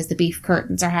tucked because the beef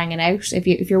curtains are hanging out. If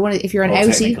you're an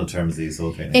outie, technical terms, these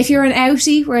whole things. If you're an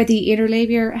outie where the inner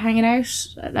labia are hanging out,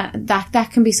 that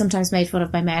can be sometimes made fun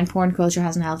of by men. Porn culture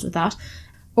hasn't helped with that.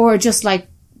 Or just like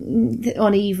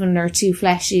uneven or too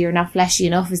fleshy or not fleshy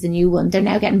enough is the new one. They're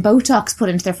now getting Botox put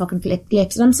into their fucking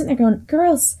lips, and I'm sitting there going,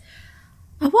 girls,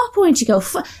 At what point do you go,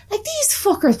 like, these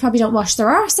fuckers probably don't wash their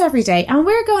arse every day, and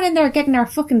we're going in there getting our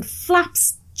fucking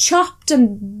flaps chopped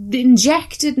and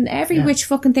injected and every which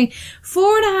fucking thing.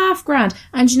 $4,500.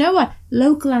 And you know what?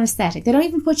 Local anaesthetic. They don't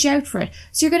even put you out for it.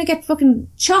 So you're going to get fucking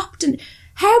chopped. And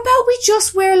how about we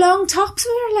just wear long tops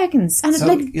with our leggings and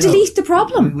delete the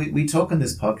problem? We talk on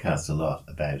this podcast a lot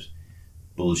about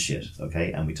bullshit,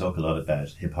 okay? And we talk a lot about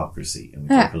hypocrisy, and we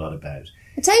talk a lot about...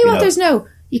 I tell you what,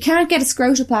 you can't get a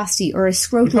scrotoplasty or a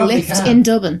scrotal lift in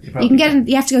Dublin.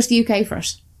 You have to go to the UK for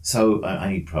it. So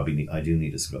I do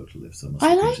need a scrotal lift. So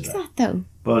I like that though.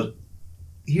 But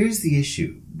here's the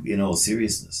issue, in all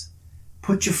seriousness.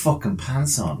 Put your fucking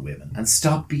pants on, women, and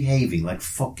stop behaving like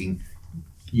fucking,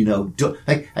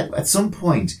 like at some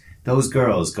point, those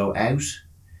girls go out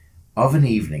of an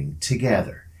evening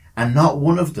together and not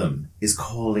one of them is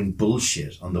calling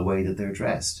bullshit on the way that they're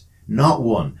dressed. Not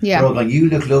one. Yeah. They're all going, you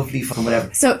look lovely, fucking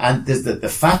whatever. So, and there's the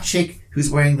fat chick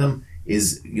who's wearing them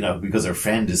is, because her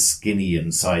friend is skinny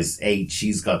and size 8,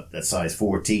 she's got a size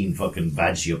 14 fucking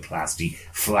vagioplasty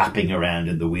flapping around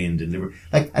in the wind. And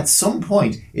like, at some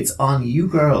point, it's on you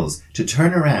girls to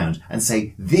turn around and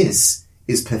say, this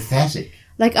is pathetic.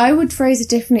 Like, I would phrase it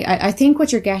differently. I think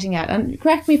what you're getting at, and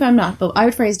correct me if I'm not, but I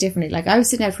would phrase it differently. Like, I was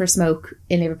sitting out for a smoke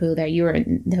in Liverpool there. You were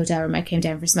in the hotel room. I came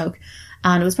down for a smoke.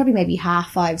 And it was probably maybe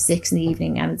 5:30, 6 in the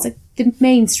evening. And it's like the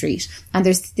main street. And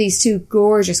there's these two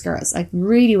gorgeous girls, like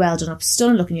really well done up,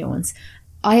 stunning looking young ones.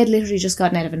 I had literally just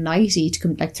gotten out of a nightie to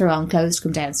come, like, throw on clothes to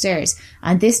come downstairs.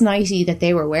 And this nightie that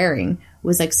they were wearing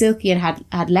was like silky and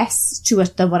had less to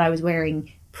it than what I was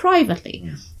wearing privately.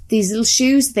 Mm. These little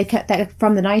shoes that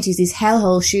from the 90s, these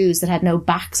hellhole shoes that had no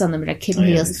backs on them, like kitten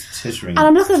heels. And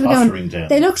I'm looking at them going, down.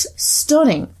 They looked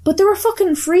stunning, but they were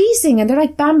fucking freezing and they're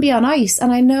like Bambi on ice.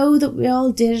 And I know that we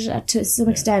all did it to some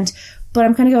extent, but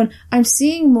I'm kind of going, I'm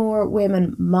seeing more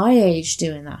women my age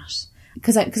doing that.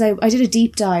 Because I did a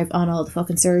deep dive on all the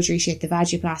fucking surgery shit, the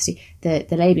vagioplasty, the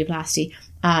labiaplasty,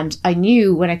 and I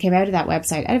knew when I came out of that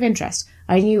website, out of interest,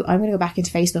 I knew I'm going to go back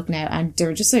into Facebook now, and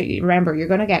just so you remember, you're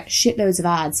going to get shitloads of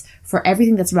ads for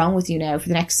everything that's wrong with you now for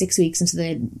the next 6 weeks until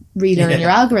they relearn your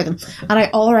algorithm. And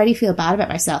I already feel bad about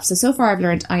myself. So far I've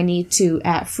learned I need to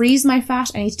freeze my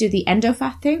fat. I need to do the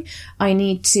endofat thing. I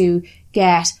need to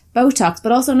get Botox,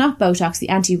 but also not Botox, the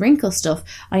anti-wrinkle stuff.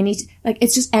 I need to, like,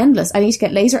 it's just endless. I need to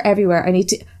get laser everywhere. I need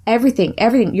to, everything.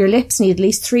 Your lips need at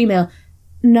least 3 mil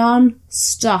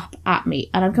non-stop at me.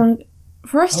 And I'm going,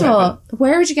 first of all,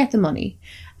 where would you get the money?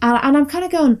 And I'm kind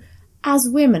of going, as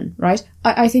women, right?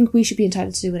 I think we should be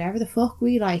entitled to do whatever the fuck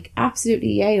we like.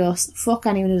 Absolutely, yay us. Fuck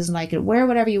anyone who doesn't like it. Wear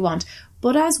whatever you want.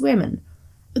 But as women,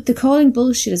 the calling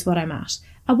bullshit is what I'm at.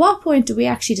 At what point do we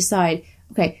actually decide,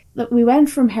 okay, look, we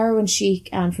went from heroin chic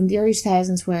and from the early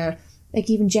 2000s where, like,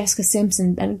 even Jessica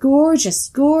Simpson and gorgeous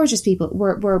people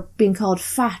were being called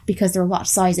fat because they were,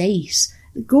 size 8.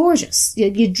 Gorgeous.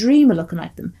 You dream of looking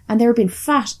like them. And they were being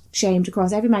fat shamed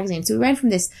across every magazine. So we went from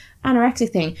this anorexic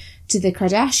thing to the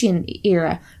Kardashian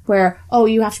era where, oh,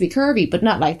 you have to be curvy, but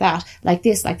not like that. Like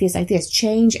this, like this, like this.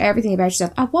 Change everything about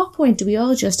yourself. At what point do we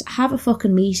all just have a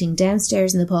fucking meeting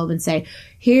downstairs in the pub and say,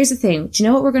 here's the thing. Do you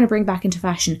know what we're going to bring back into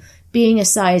fashion? Being a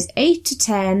size 8 to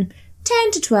 10,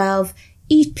 10 to 12,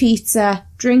 eat pizza,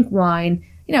 drink wine,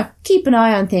 keep an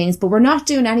eye on things, but we're not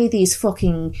doing any of these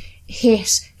fucking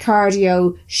hit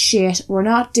cardio shit. We're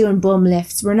not doing bum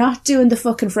lifts. We're not doing the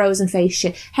fucking frozen face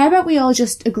shit. How about we all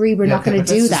just agree we're not going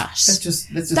to do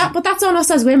that? But that's on us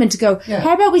as women to go,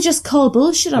 how about we just call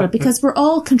bullshit on it because we're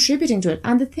all contributing to it.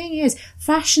 And the thing is,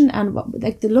 fashion and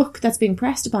like the look that's being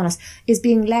pressed upon us is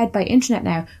being led by internet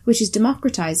now, which is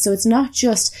democratized. So it's not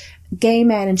just gay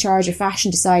men in charge of fashion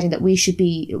deciding that we should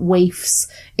be waifs.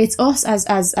 It's us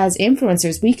as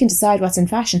influencers. We can decide what's in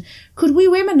fashion. Could we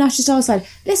women not just all decide,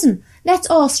 listen, let's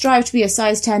all strive to be a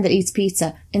size 10 that eats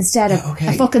pizza instead of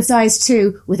a fucking size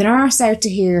 2 with an arse out to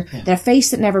here, a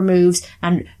face that never moves,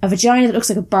 and a vagina that looks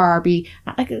like a Barbie.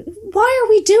 Like, why are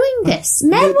we doing this?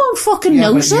 Men won't fucking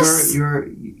notice.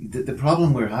 The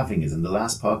problem we're having is in the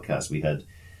last podcast we had,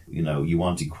 you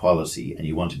want equality and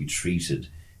you want to be treated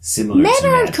similar men to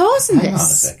men. aren't causing this. Hang on a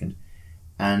second.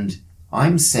 And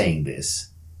I'm saying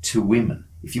this to women.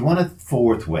 If you want a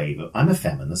fourth wave, I'm a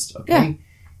feminist, okay? Yeah.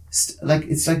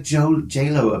 It's like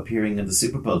J-Lo appearing in the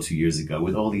Super Bowl 2 years ago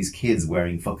with all these kids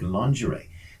wearing fucking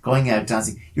lingerie, going out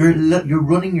dancing. You're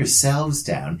running yourselves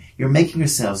down. You're making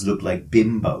yourselves look like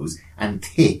bimbos and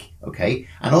thick, okay?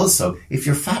 And also, if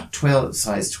your fat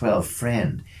size 12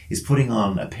 friend is putting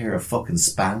on a pair of fucking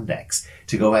spandex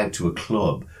to go out to a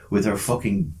club with her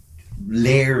fucking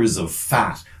layers of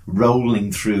fat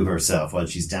rolling through herself while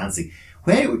she's dancing,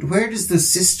 where does the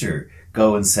sister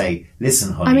go and say,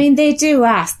 listen, honey. I mean, they do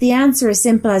ask. The answer is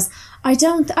simple as, I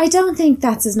don't think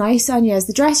that's as nice on you as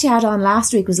the dress you had on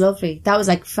last week was lovely. That was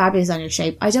like fabulous on your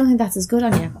shape. I don't think that's as good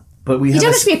on you. But you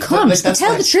don't have to be a cunt, but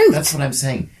tell the truth. That's what I'm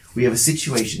saying. We have a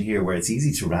situation here where it's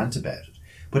easy to rant about it,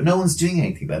 but no one's doing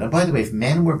anything about it. And by the way, if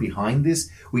men were behind this,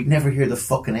 we'd never hear the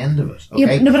fucking end of it.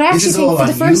 Okay? Yeah, no, but I actually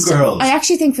think I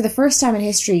actually think for the first time in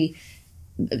history,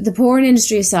 the porn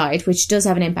industry aside, which does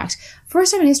have an impact,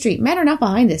 first time in history, men are not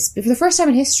behind this. But for the first time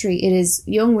in history, it is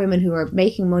young women who are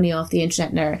making money off the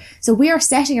internet now. So we are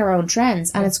setting our own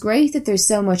trends, and it's great that there's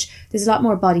a lot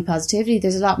more body positivity,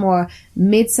 there's a lot more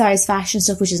mid-size fashion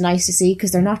stuff, which is nice to see,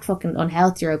 because they're not fucking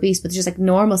unhealthy or obese, but they're just like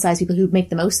normal size people who make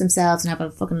the most of themselves and have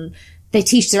a fucking, they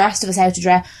teach the rest of us how to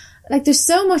dress. Like, there's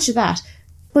so much of that,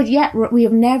 but yet we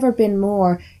have never been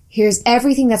more, here's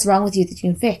everything that's wrong with you that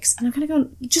you can fix. And I'm kind of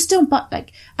going, just don't buy,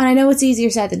 like, and I know it's easier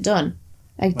said than done.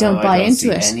 Like, don't buy into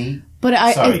it. But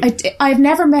I've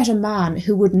never met a man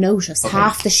who would notice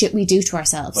half the shit we do to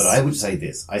ourselves. But I would say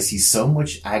this, I see so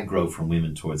much aggro from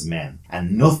women towards men,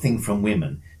 and nothing from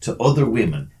women to other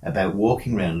women about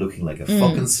walking around looking like a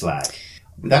fucking slag.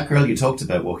 That girl you talked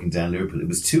about walking down Liverpool, it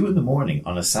was 2 a.m.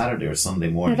 on a Saturday or Sunday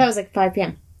morning. No, that was like 5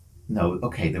 p.m. No,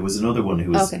 okay, there was another one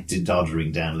who was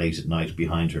doddering down late at night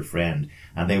behind her friend,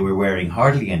 and they were wearing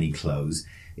hardly any clothes.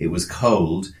 It was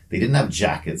cold. They didn't have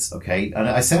jackets, okay? And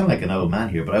I sound like an old man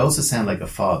here, but I also sound like a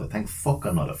father. Thank fuck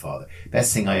I'm not a father.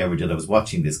 Best thing I ever did, I was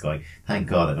watching this guy. Thank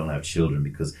God I don't have children,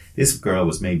 because this girl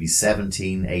was maybe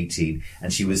 17, 18,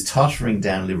 and she was tottering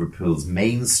down Liverpool's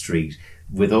main street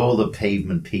with all the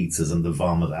pavement pizzas and the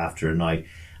vomit after a night.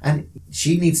 And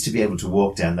she needs to be able to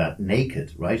walk down that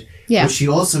naked, right? Yeah. But she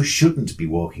also shouldn't be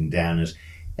walking down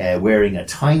it wearing a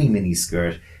tiny mini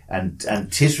skirt and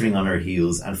tittering on her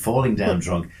heels and falling down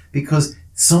drunk, because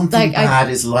something bad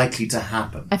is likely to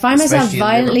happen. I find myself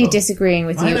violently disagreeing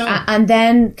with you, and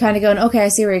then kind of going, okay, I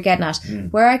see where you're getting at.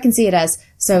 Where I can see it as,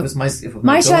 so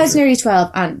my child's nearly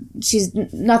 12 and she's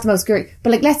not the most girly,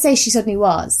 but like, let's say she suddenly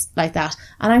was like that,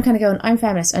 and I'm kind of going, I'm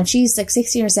feminist, and she's like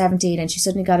 16 or 17 and she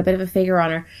suddenly got a bit of a figure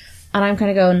on her, and I'm kind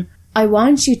of going, I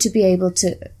want you to be able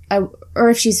to, or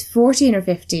if she's 14 or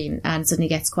 15 and suddenly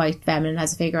gets quite feminine,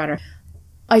 has a figure on her,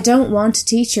 I don't want to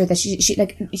teach her that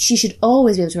she should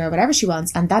always be able to wear whatever she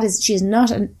wants, and that is, she is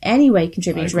not in any way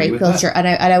contributing to rape culture, and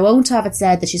I won't have it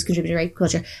said that she's contributing to rape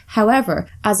culture. However,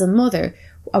 as a mother,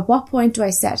 at what point do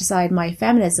I set aside my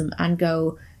feminism and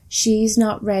go, she's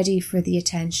not ready for the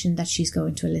attention that she's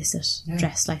going to elicit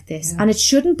dressed like this, and it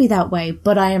shouldn't be that way,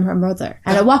 but I am her mother.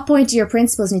 And at what point do your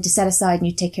principles need to set aside and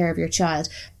you take care of your child?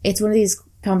 It's one of these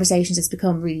conversations that's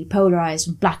become really polarised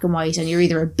and black and white, and you're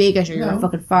either a bigot or you're a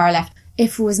fucking far left.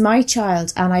 If it was my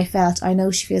child and I felt, I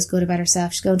know she feels good about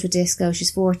herself, she's going to a disco, she's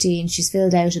 14, she's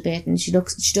filled out a bit, and she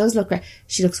does look great,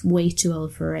 she looks way too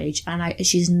old for her age, and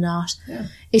she's not.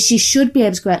 She should be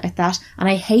able to go out like that, and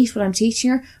I hate what I'm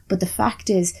teaching her, but the fact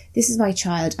is, this is my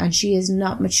child, and she is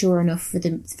not mature enough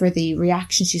for the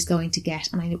reaction she's going to get,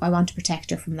 and I want to protect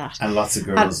her from that. And lots of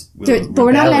girls but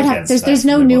we're not allowed to have, there's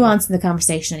no nuance in the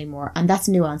conversation anymore, and that's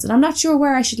nuance, and I'm not sure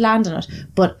where I should land on it,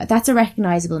 but that's a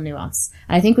recognisable nuance.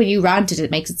 And I think when you ranted,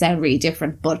 it makes it sound really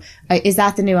different, but is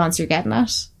that the nuance you're getting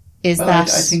at? I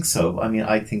think so. I mean,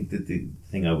 I think that the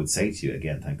thing I would say to you,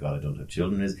 again, thank God I don't have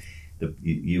children, is that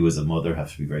you as a mother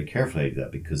have to be very careful about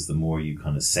that, because the more you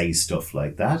kind of say stuff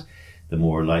like that, the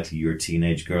more likely your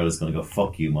teenage girl is going to go,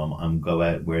 fuck you, mum, I'm go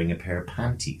out wearing a pair of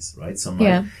panties, right?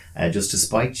 Just to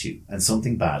spite you. And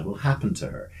something bad will happen to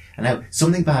her. And now,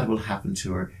 something bad will happen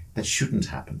to her that shouldn't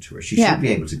happen to her. She should be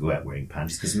able to go out wearing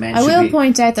panties, because men should I will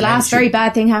point out the last very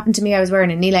bad thing happened to me. I was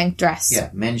wearing a knee-length dress. Yeah,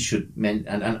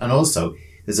 and also,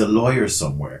 there's a lawyer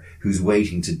somewhere who's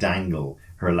waiting to dangle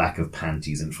her lack of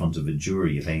panties in front of a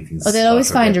jury if anything's... they'll always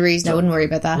find a reason. I wouldn't worry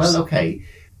about that. Well, okay.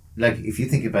 Like, if you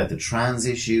think about the trans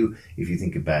issue, if you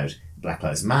think about Black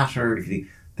Lives Matter,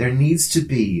 there needs to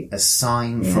be a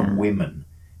sign from women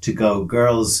to go,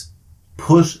 girls,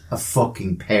 put a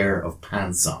fucking pair of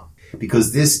pants on.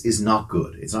 Because this is not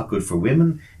good. It's not good for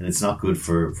women, and it's not good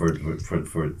for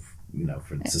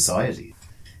society.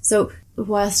 So,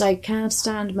 whilst I can't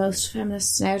stand most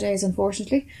feminists nowadays,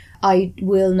 unfortunately, I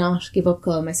will not give up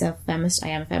calling myself a feminist. I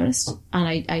am a feminist,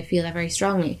 and I feel that very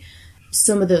strongly.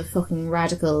 Some of the fucking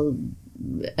radical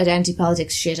identity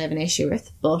politics shit I have an issue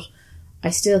with, but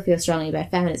I still feel strongly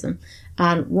about feminism.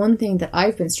 And one thing that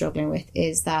I've been struggling with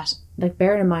is that, like,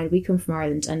 bearing in mind we come from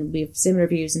Ireland and we have similar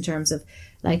views in terms of,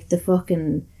 like, the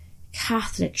fucking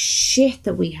Catholic shit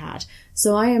that we had.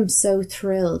 So I am so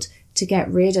thrilled to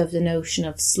get rid of the notion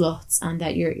of sluts, and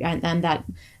that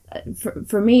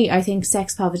for me, I think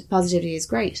sex positivity is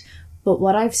great. But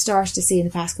what I've started to see in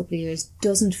the past couple of years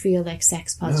doesn't feel like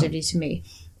sex positivity to me.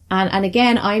 And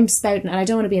again, I'm spouting, and I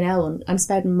don't want to be an L1, I'm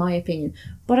spouting my opinion.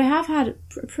 But I have had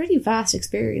a pretty vast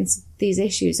experience of these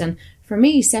issues. And for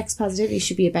me, sex positivity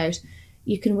should be about,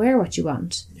 you can wear what you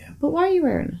want. Yeah. But why are you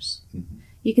wearing it? Mm-hmm.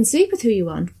 You can sleep with who you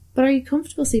want, but are you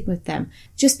comfortable sleeping with them?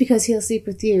 Just because he'll sleep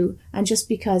with you, and just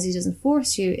because he doesn't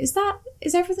force you, is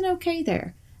everything okay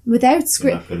there? Without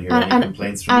script. And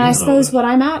I suppose what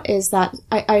I'm at is that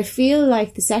I feel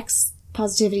like the sex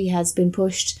positivity has been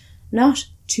pushed not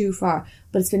too far,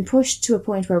 but it's been pushed to a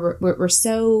point where we're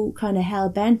so kind of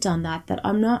hell-bent on that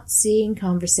I'm not seeing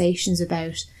conversations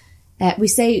about, we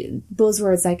say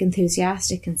buzzwords like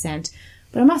enthusiastic consent,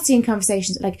 but I'm not seeing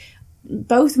conversations like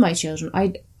both my children.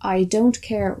 I don't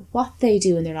care what they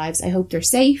do in their lives. I hope they're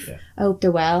safe. Yeah. I hope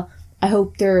they're well. I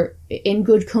hope they're in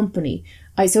good company.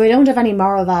 So I don't have any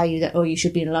moral value that, you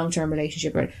should be in a long-term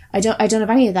relationship. Or I don't have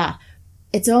any of that.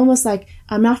 It's almost like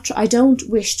I don't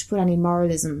wish to put any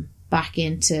moralism back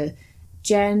into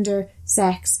gender,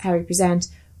 sex, how we present,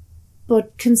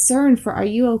 but concern for, are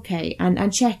you okay?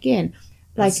 And check in.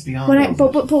 Like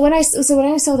when I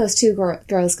saw those two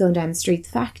girls going down the street,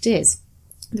 the fact is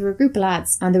there were a group of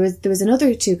lads, and there was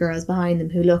another two girls behind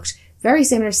them who looked very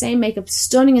similar, same makeup,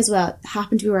 stunning as well,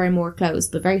 happened to be wearing more clothes,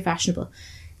 but very fashionable.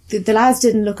 The lads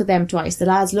didn't look at them twice. The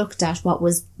lads looked at what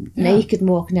was naked and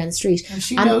walking down the street. And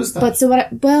she knows that.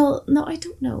 But no, I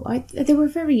don't know. They were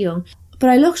very young. But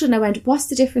I looked at it and I went, what's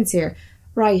the difference here?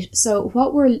 Right, so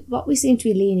what we seem to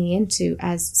be leaning into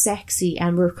as sexy,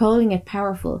 and we're calling it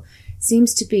powerful,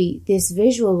 seems to be this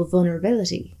visual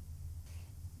vulnerability.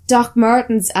 Doc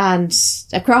Martens and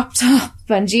a crop top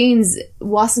and jeans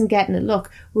wasn't getting a look.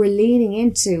 We're leaning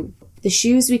into the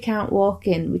shoes we can't walk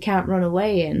in, we can't run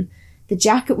away in, the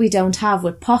jacket we don't have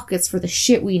with pockets for the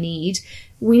shit we need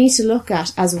to look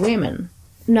at as women.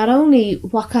 Not only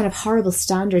what kind of horrible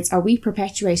standards are we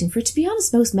perpetuating, for to be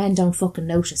honest, most men don't fucking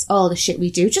notice all the shit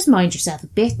we do. Just mind yourself a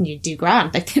bit and you do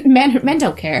grand. Like, men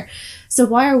don't care. So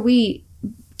why are we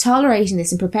tolerating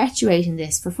this and perpetuating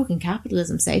this for fucking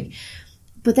capitalism's sake?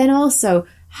 But then also,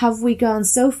 have we gone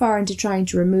so far into trying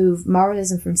to remove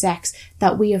moralism from sex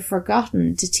that we have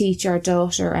forgotten to teach our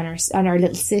daughter and our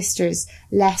little sisters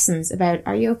lessons about,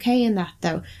 are you okay in that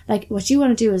though? Like, what you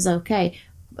want to do is okay,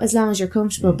 as long as you're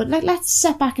comfortable. But let's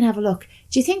step back and have a look.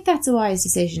 Do you think that's a wise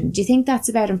decision? Do you think that's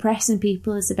about impressing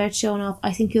people? It's about showing off?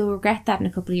 I think you'll regret that in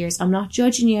a couple of years. I'm not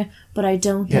judging you, but I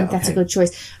don't think that's a good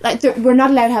choice. Like, we're not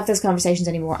allowed to have those conversations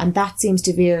anymore, and that seems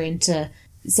to veer into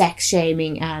sex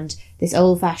shaming and this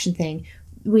old-fashioned thing.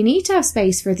 We need to have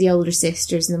space for the older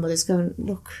sisters and the mothers going,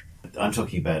 look. I'm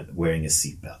talking about wearing a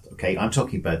seatbelt, okay? I'm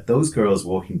talking about those girls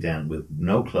walking down with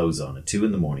no clothes on at 2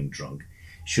 a.m. drunk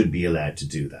should be allowed to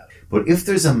do that. But if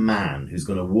there's a man who's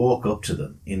going to walk up to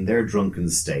them in their drunken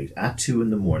state at 2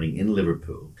 a.m. in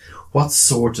Liverpool, what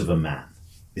sort of a man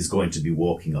is going to be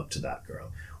walking up to that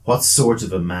girl? What sort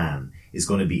of a man is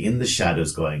going to be in the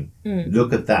shadows going,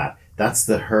 look at that. That's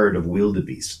the herd of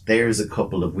wildebeest. There's a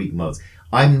couple of weak modes.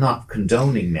 I'm not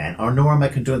condoning men, or nor am I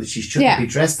condoning that she shouldn't be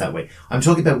dressed that way. I'm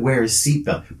talking about wear a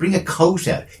seatbelt. Bring a coat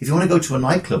out. If you want to go to a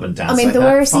nightclub and dance, the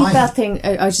wear a seatbelt thing,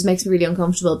 it just makes me really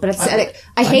uncomfortable. But it's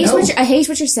I hate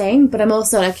what you're saying, but I'm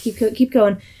also like, keep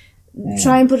going.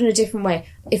 Try and put it in a different way.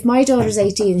 If my daughter's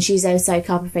 18 and she's outside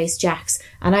Copperface Jack's,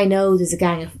 and I know there's a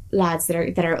gang of lads that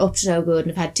are up to no good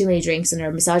and have had too many drinks and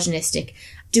are misogynistic,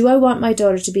 do I want my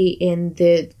daughter to be in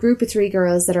the group of 3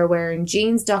 girls that are wearing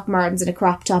jeans, Doc Martens and a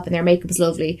crop top and their makeup is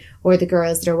lovely, or the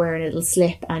girls that are wearing a little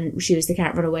slip and shoes they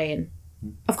can't run away in?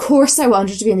 Of course I want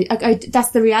her to be in the...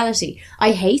 that's the reality.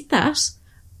 I hate that.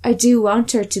 I do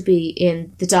want her to be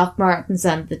in the Doc Martens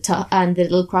and the top and the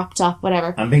little crop top,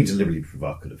 whatever. I'm being deliberately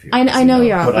provocative here. I know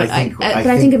you are, but I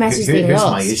think a message is being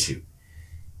lost. Here's my issue.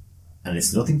 And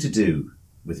it's nothing to do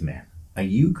with men. And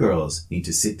you girls need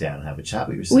to sit down and have a chat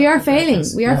with yourself. We are failing.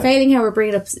 We are failing how we're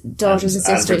bringing up daughters and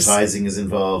sisters. Advertising is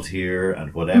involved here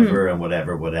and whatever and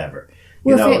whatever.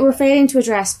 We're failing to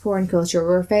address porn culture.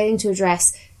 We're failing to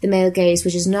address the male gaze,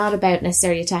 which is not about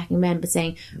necessarily attacking men, but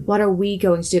saying, what are we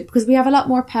going to do? Because we have a lot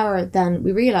more power than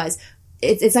we realise.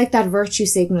 It's like that virtue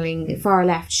signalling, far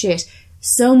left shit.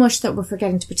 So much that we're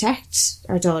forgetting to protect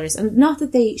our daughters. And not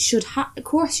that they should of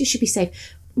course you should be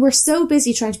safe. We're so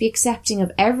busy trying to be accepting of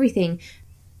everything.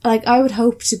 Like, I would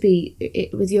hope to be,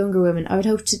 with younger women, I would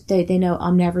hope they know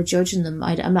I'm never judging them.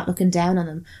 I'm not looking down on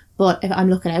them. But if I'm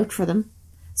looking out for them.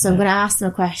 So I'm going to ask them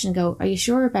a question and go, are you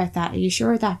sure about that? Are you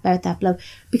sure about that bloke?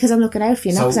 Because I'm looking out for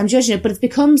you, not because I'm judging it. But it's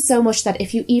become so much that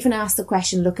if you even ask the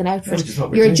question looking out for it,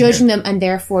 you're judging them and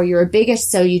therefore you're a bigot,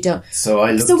 so you don't. So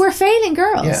we're failing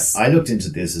girls. Yeah, I looked into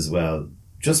this as well,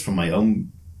 just from my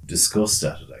own disgust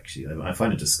at it, actually. I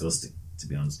find it disgusting, to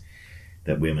be honest,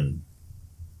 that women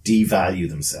devalue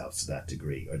themselves to that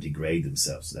degree or degrade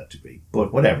themselves to that degree.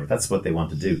 But whatever, that's what they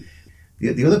want to do.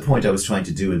 The other point I was trying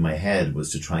to do in my head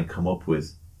was to try and come up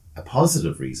with a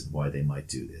positive reason why they might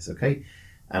do this, okay?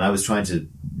 And I was trying to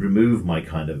remove my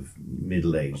kind of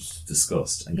middle-aged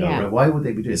disgust and go, right, why would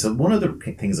they be doing this? So one of the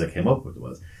things I came up with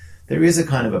was, there is a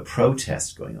kind of a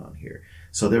protest going on here.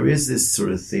 So there is this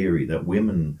sort of theory that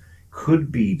women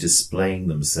could be displaying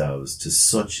themselves to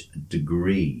such a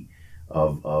degree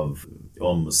of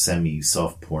almost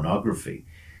semi-soft pornography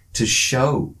to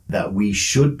show that we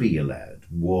should be allowed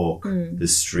walk the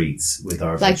streets with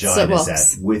our vaginas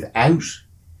out without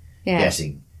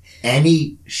getting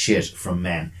any shit from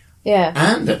men. Yeah.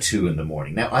 And at 2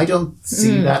 a.m. Now, I don't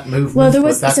see that movement. Well, there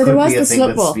was the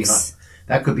slut walks.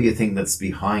 That could be a thing that's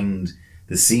behind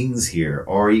the scenes here,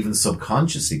 or even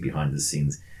subconsciously behind the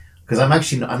scenes. Because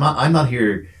I'm not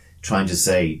here trying to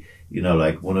say, you know,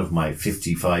 like one of my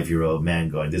 55-year-old men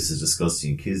going, this is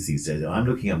disgusting in kids these days. I'm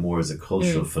looking at more as a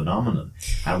cultural phenomenon.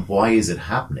 And why is it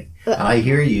happening? And I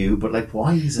hear you, but like,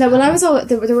 why is it happening? Well,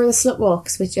 there were the slut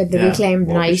walks, which the reclaimed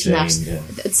night and that.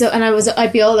 So, and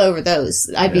I'd be all over those.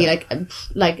 I'd be like,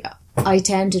 I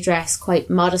tend to dress quite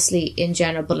modestly in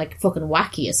general, but like fucking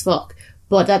wacky as fuck.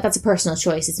 But that's a personal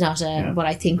choice. It's not what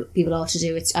I think people ought to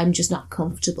do. I'm just not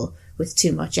comfortable with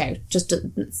too much out.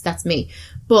 That's me.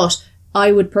 But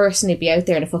I would personally be out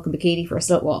there in a fucking bikini for a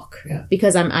slut walk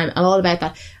because I'm all about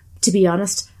that. To be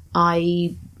honest,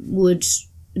 I would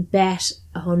bet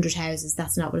 100 houses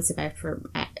that's not what it's about for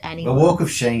anyone. A walk of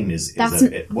shame is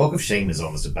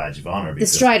almost a badge of honour. The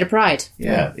stride of pride.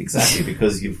 Yeah, exactly,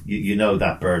 because you know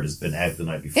that bird has been out the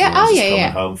night before. Yeah,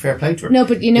 coming home. Fair play to her. No,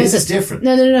 but you know this is different.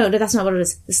 No, that's not what it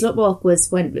is. The slut walk was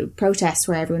when protests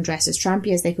where everyone dressed as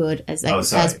trampy as they could. As the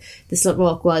slut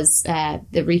walk was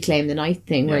the reclaim the night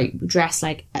thing where you dress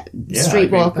like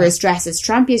streetwalkers, dress as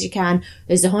trampy as you can.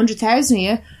 There's 100,000 of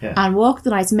you and walk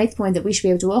the nights and make the point that we should be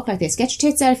able to walk like this. Get your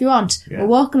tits out if you want. We're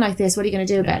walking like this. What are you going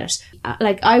to do about it?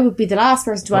 Like, I would be the last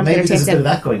person to want to get her tits out. Maybe there's a bit of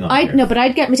that going on. No, but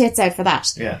I'd get my tits out for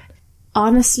that. Yeah.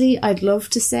 Honestly, I'd love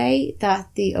to say that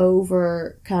the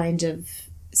over kind of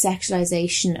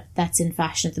sexualization that's in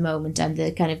fashion at the moment and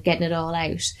the kind of getting it all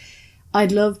out,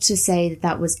 I'd love to say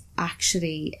that was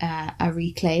actually a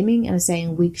reclaiming and a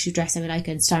saying we should dress how we like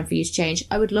and it's time for you to change.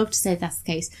 I would love to say that's the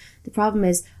case. The problem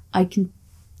is, I can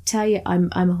tell you I'm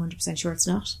 100% sure it's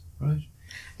not. Right.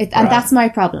 And that's my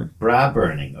problem. Bra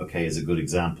burning, is a good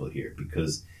example here,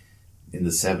 because in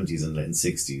the 70s and late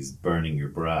 60s, burning your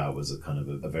bra was a kind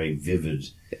of a very vivid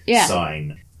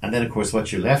sign. And then, of course,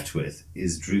 what you're left with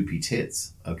is droopy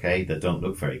tits, that don't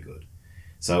look very good.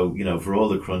 So, you know, for all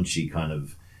the crunchy kind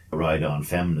of ride-on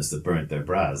feminists that burnt their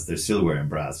bras, they're still wearing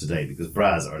bras today, because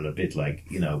bras are a bit like,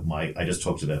 you know, I just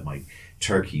talked about my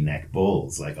turkey neck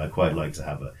balls. Like, I quite like to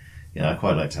have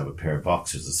a pair of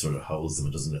boxers that sort of holds them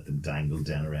and doesn't let them dangle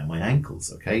down around my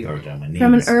ankles, or down my knees.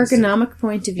 From an ergonomic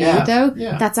point of view,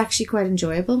 that's actually quite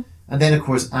enjoyable. And then, of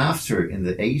course, after, in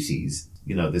the 80s,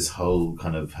 you know, this whole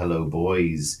kind of Hello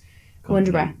Boys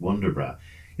company, Wonder Bra.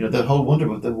 You know, the whole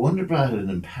the Wonder Bra had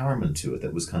an empowerment to it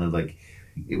that was kind of like,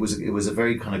 it was a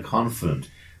very kind of confident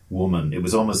woman. It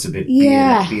was almost a bit, you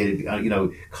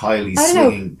know,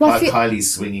 Kylie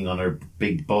swinging on her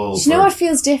big balls. You know what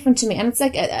feels different to me? And it's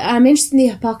like, I'm interested in the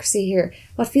hypocrisy here.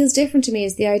 What feels different to me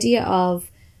is the idea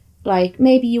of, like,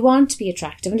 maybe you want to be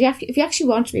attractive. And if you actually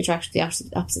want to be attracted to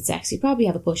the opposite sex, you probably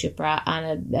have a push-up bra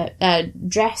and a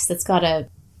dress that's got a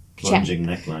plunging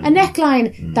neckline. A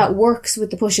neckline that works with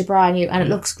the push-up bra on you and it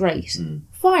looks great.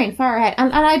 Fine, far ahead.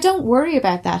 And I don't worry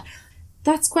about that.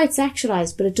 That's quite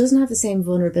sexualized, but it doesn't have the same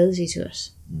vulnerability to it.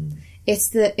 It's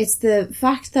the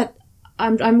fact that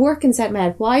I'm working set my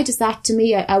head. Why does that, to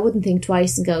me, I wouldn't think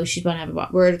twice and go, she'd want to have a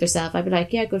word with herself. I'd be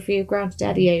like, yeah, good for you, grand,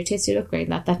 daddy, yeah, your tits do look great.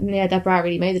 And that bra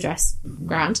really made the dress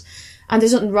grand. And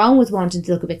there's nothing wrong with wanting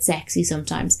to look a bit sexy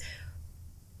sometimes.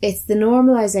 It's the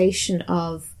normalization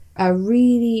of a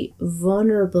really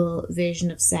vulnerable vision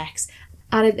of sex.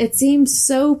 And it seems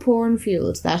so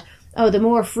porn-fueled that, the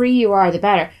more free you are, the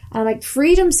better. And like,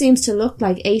 freedom seems to look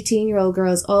like 18-year-old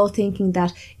girls all thinking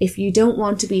that if you don't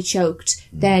want to be choked,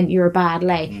 then you're a bad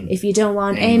lay. If you don't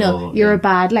want anal, you're a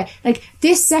bad lay. Like,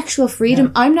 this sexual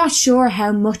freedom, I'm not sure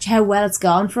how well it's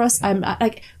gone for us. I'm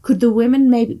like, could the women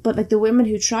maybe, but like the women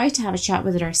who try to have a chat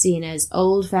with it are seen as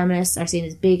old feminists, are seen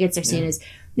as bigots, are seen as,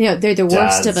 you know, they're the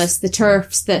worst of us, the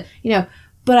TERFs, you know,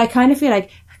 but I kind of feel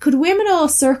like, Could women all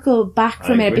circle back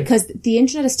for a minute? agree. Because the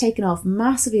internet has taken off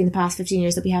massively in the past 15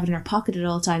 years that we have it in our pocket at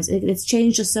all times. It's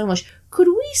changed us so much. Could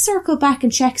we circle back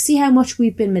and check, see how much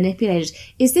we've been manipulated?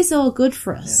 Is this all good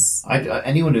for us? Yeah.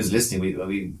 Anyone who's listening,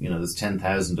 we there's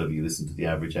 10,000 of you listen to the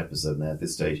average episode now at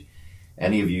this stage.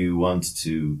 Any of you want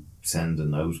to send a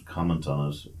note, comment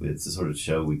on it? It's the sort of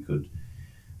show we could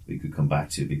come back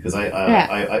to, because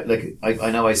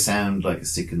I know I sound like a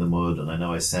stick in the mud, and I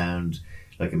know I sound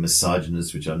like a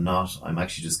misogynist, which I'm not. I'm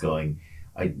actually just going.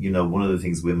 One of the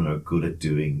things women are good at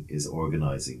doing is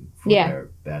organising for their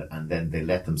bed, and then they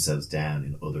let themselves down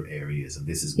in other areas, and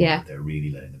this is what they're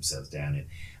really letting themselves down in.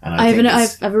 And I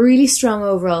have a really strong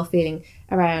overall feeling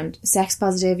around sex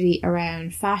positivity,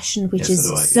 around fashion, which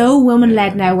is so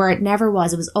woman-led now, where it never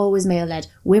was. It was always male-led.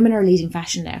 Women are leading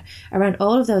fashion now. Around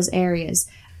all of those areas,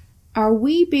 are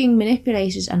we being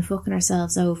manipulated and fucking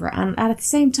ourselves over? And at the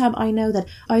same time, I know that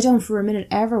I don't for a minute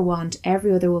ever want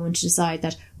every other woman to decide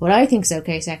that what I think is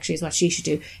okay sexually is what she should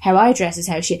do. How I dress is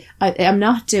how I'm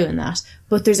not doing that.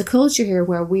 But there's a culture here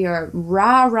where we are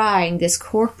rah-rahing this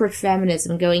corporate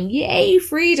feminism, going, yay,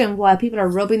 freedom, while people are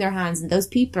rubbing their hands. And those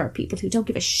people are people who don't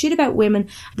give a shit about women,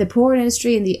 the porn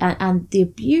industry and the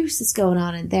abuse that's going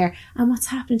on in there and what's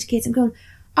happening to kids. I'm going,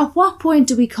 at what point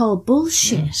do we call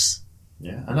bullshit?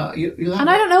 Yeah, and I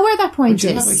don't know where that point is.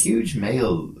 You have a huge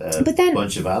male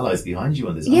bunch of allies behind you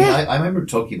on this. Yeah. I remember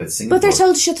talking about Singapore. But they're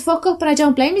told to shut the fuck up, and I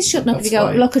don't blame you shutting up if you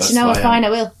go, look, because I'm fine, I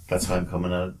will. That's why I'm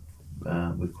coming out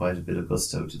with quite a bit of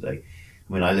gusto today.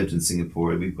 I mean, I lived in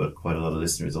Singapore. We've got quite a lot of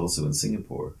listeners also in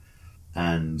Singapore.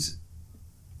 And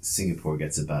Singapore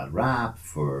gets a bad rap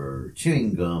for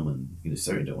chewing gum, and you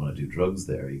certainly don't want to do drugs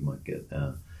there. You might get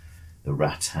the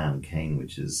rattan cane,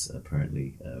 which is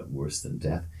apparently worse than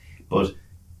death. But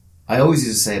I always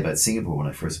used to say about Singapore when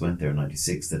I first went there in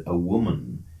 96 that a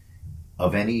woman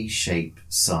of any shape,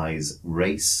 size,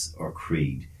 race or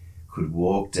creed could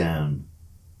walk down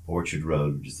Orchard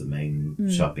Road, which is the main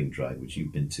shopping drive, which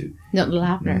you've been to, nothing will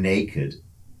happen, naked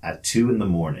at 2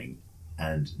 a.m,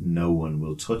 and no one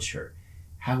will touch her.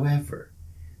 However,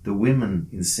 the women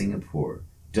in Singapore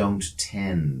don't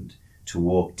tend to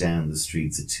walk down the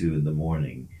streets at 2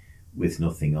 a.m. with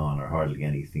nothing on or hardly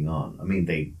anything on. I mean,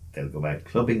 they'll go out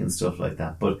clubbing and stuff like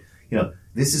that. But,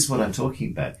 this is what I'm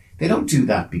talking about. They don't do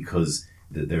that because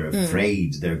they're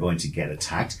afraid they're going to get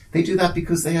attacked. They do that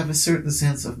because they have a certain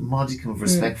sense of modicum of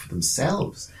respect for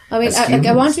themselves. I mean,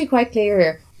 I want to be quite clear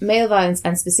here. Male violence,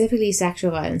 and specifically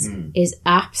sexual violence, is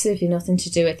absolutely nothing to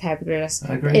do with how people dress.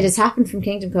 I agree. It has happened from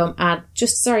Kingdom Come. And a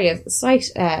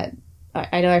slight...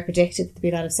 I know I predicted there'd be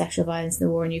a lot of sexual violence in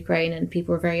the war in Ukraine, and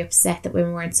people were very upset that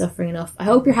women weren't suffering enough. I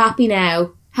hope you're happy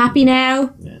now. Happy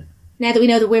now? Yeah. Now that we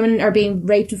know that women are being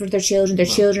raped in front of their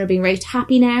children are being raped.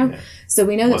 Happy now? Yeah. So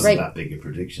we know that rape... that big a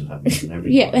prediction. Happens in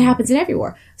every war. Yeah, it happens in every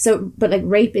war. So, but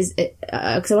rape is...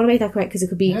 Because I want to make that correct, because it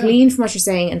could be gleaned from what you're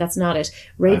saying, and that's not it.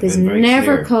 Rape is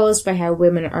never caused by how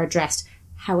women are dressed.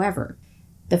 However,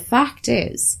 the fact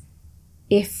is,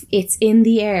 if it's in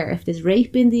the air, if there's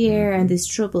rape in the air and there's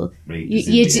trouble,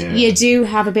 you do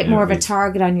have a bit more of a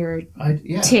target on your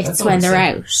tits when they're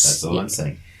out. That's all I'm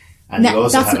saying. And I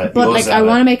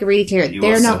want to make it really clear,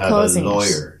 they're not causing it. You also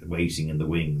have a lawyer waiting in the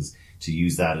wings to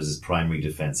use that as his primary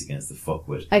defence against the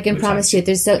fuckwit. I can promise you,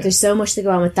 there's so much to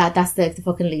go on with that. That's the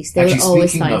fucking least. They will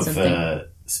always find something.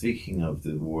 Speaking of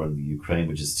the war in the Ukraine,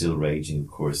 which is still raging, of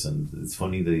course, and it's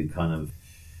funny the kind of,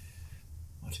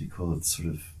 what do we call it, sort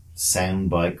of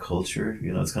soundbite culture.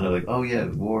 It's kind of like, oh yeah,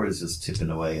 war is just tipping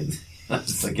away, and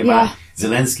just like,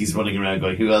 Zelensky's running around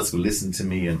going, who else will listen to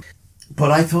me? But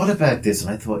I thought about this,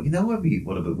 and I thought, what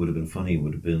would have been funny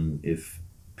would have been if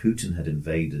Putin had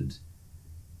invaded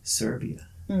Serbia.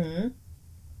 Mm-hmm.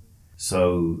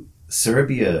 So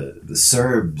Serbia, the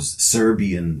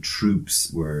Serbian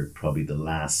troops were probably the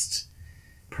last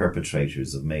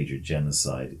perpetrators of major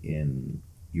genocide in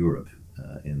Europe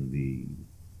in the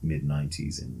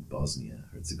mid-90s in Bosnia,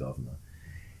 Herzegovina.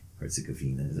 Is it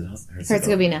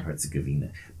Herzegovina?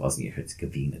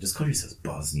 Bosnia-Herzegovina. Just call yourselves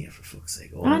Bosnia, for fuck's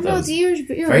sake.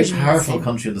 You're very powerful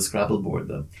country on the Scrabble board,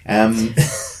 though.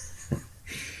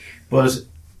 But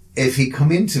if he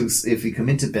come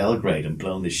into Belgrade and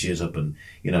blown the shit up and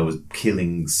was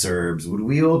killing Serbs, would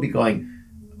we all be going,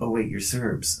 oh wait, you're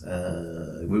Serbs?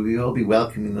 Would we all be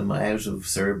welcoming them out of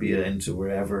Serbia into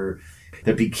wherever?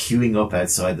 They'd be queuing up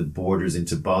outside the borders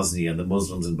into Bosnia, and the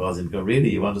Muslims in Bosnia would go, really,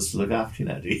 you want us to look after you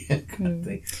now, do you? kind of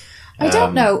thing. I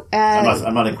don't know.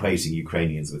 I'm not equating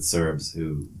Ukrainians with Serbs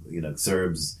who,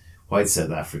 Serbs, white South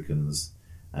Africans,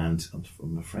 and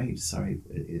I'm afraid,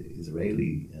 Israelis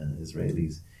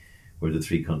were the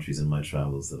 3 countries in my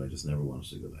travels that I just never wanted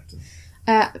to go back to.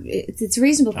 It's a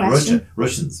reasonable question.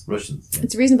 Russians. Yeah.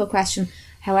 It's a reasonable question.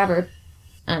 However,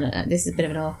 and this is a bit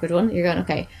of an awkward one. You're going,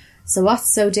 okay, so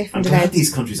what's so different I'm glad about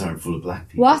these countries aren't full of black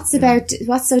people? What's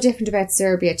so different about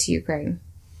Serbia to Ukraine?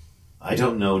 I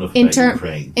don't know enough about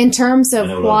Ukraine. In terms of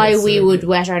why we Serbia. would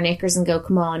wet our knickers and go,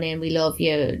 come on in, we love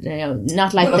you.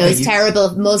 Not like those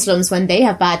terrible Muslims when they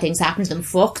have bad things happen to them,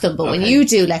 fuck them. But when you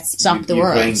do, let's stop the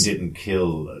world. Ukraine didn't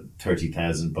kill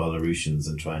 30,000 Belarusians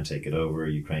and try and take it over.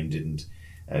 Ukraine didn't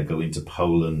go into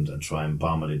Poland and try and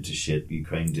bomb it into shit.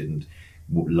 Ukraine didn't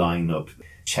line up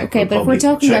Czech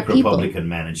Republican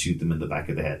men and shoot them in the back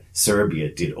of the head. Serbia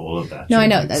did all of that. No, I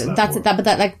know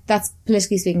that's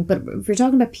politically speaking. But if we're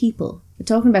talking about people, we're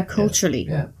talking about culturally.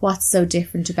 What's so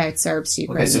different about Serbs to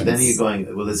Ukrainians? Okay, so then you're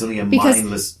going, well, there's only a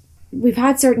mindless. We've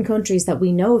had certain countries that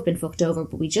we know have been fucked over,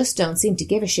 but we just don't seem to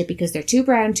give a shit because they're too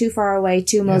brown, too far away,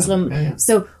 too Muslim. Yeah.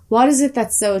 So what is it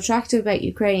that's so attractive about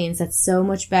Ukrainians that's so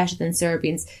much better than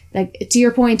Serbians? Like, to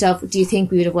your point of, do you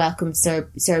think we would have welcomed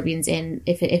Serbians in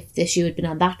if the shoe had been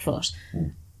on that foot?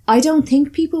 I don't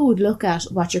think people would look at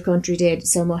what your country did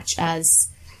so much as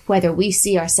whether we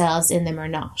see ourselves in them or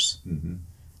not. Mm-hmm.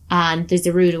 And there's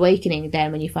a rude awakening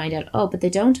then when you find out, oh, but they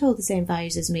don't hold the same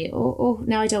values as me. Oh,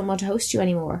 now I don't want to host you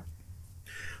anymore.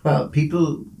 Well,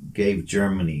 people gave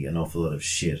Germany an awful lot of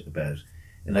shit about,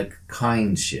 and like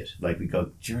kind shit. Like we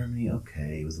go, Germany,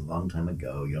 okay, it was a long time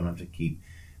ago. You don't have to keep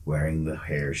wearing the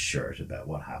hair shirt about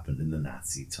what happened in the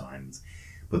Nazi times.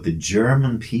 But the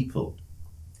German people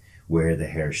wear the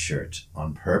hair shirt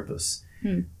on purpose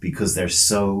because they're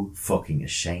so fucking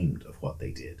ashamed of what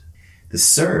they did. The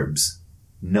Serbs,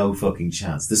 no fucking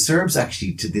chance. The Serbs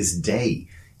actually, to this day,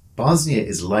 Bosnia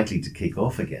is likely to kick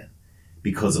off again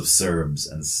because of Serbs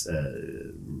and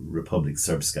Republic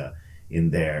Srpska in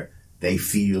there. They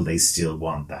feel they still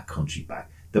want that country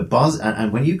back.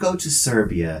 And when you go to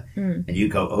Serbia and you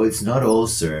go, oh, it's not all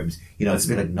Serbs, it's a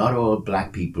bit like not all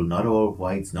black people, not all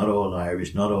whites, not all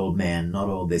Irish, not all men, not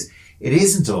all this. It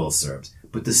isn't all Serbs,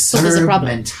 but the Serb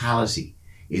mentality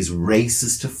is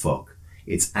racist to fuck.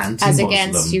 It's anti-Muslim. As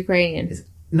against Ukrainian.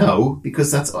 No,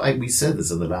 because we said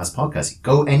this on the last podcast.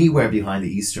 Go anywhere behind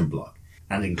the Eastern Bloc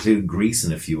and include Greece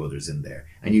and a few others in there,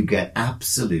 and you get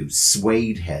absolute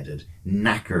suede-headed,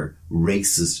 knacker,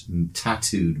 racist,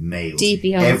 tattooed males.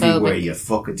 Deeply homophobic. Everywhere you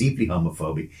fuck, deeply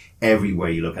homophobic.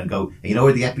 Everywhere you look and go, and you know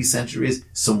where the epicenter is?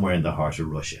 Somewhere in the heart of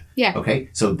Russia. Yeah. Okay?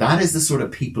 So that is the sort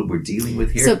of people we're dealing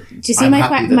with here. So, do you see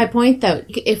my point, though?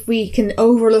 If we can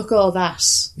overlook all that...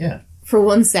 Yeah. For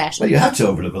one set. Well, you have to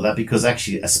overlook all that because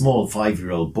actually a small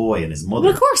 5-year-old boy and his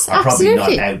mother of course, are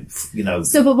absolutely. probably not out,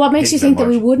 So, but what makes you think that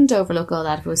we wouldn't overlook all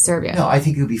that if it was Serbia? No, I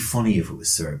think it would be funny if it was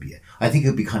Serbia. I think it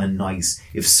would be kind of nice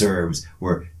if Serbs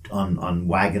were on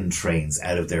wagon trains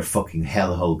out of their fucking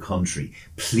hellhole country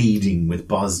pleading with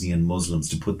Bosnian Muslims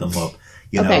to put them up.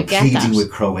 Pleading with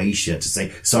Croatia to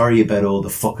say, sorry about all the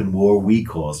fucking war we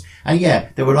caused. And yeah,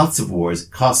 there were lots of wars.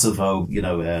 Kosovo,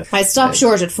 I stopped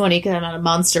short at funny because I'm not a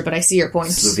monster, but I see your point.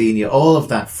 Slovenia, all of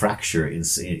that fracture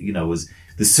was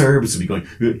the Serbs would be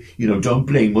going, don't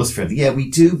blame us for everything. Yeah,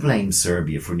 we do blame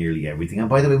Serbia for nearly everything. And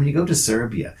by the way, when you go to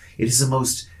Serbia, it is the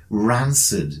most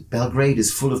rancid. Belgrade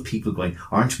is full of people going,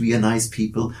 aren't we a nice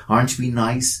people? Aren't we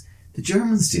nice? The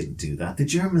Germans didn't do that. The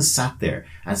Germans sat there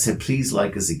and said, please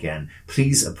like us again.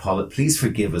 Please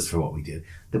forgive us for what we did.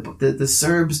 The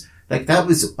Serbs, like that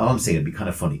was, all I'm saying, it'd be kind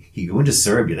of funny. You go into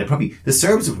Serbia, the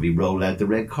Serbs would probably roll out the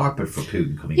red carpet for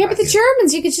Putin coming back. Yeah, but the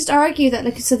Germans, you could just argue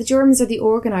that, so the Germans are the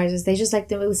organisers. They just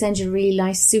we'll send you really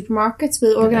nice supermarkets.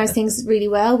 We'll organise things really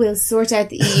well. We'll sort out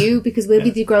the EU because we'll be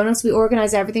the grown-ups. We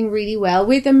organise everything really well.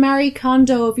 We're the Marie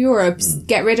Kondo of Europe.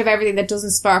 Get rid of everything that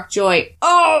doesn't spark joy.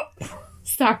 Oh!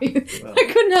 Sorry, well, I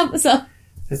couldn't help myself.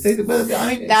 That's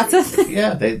a thing.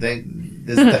 Yeah, there's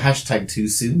the hashtag too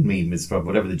soon meme is from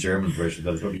whatever the German version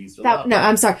of probably used a lot. No,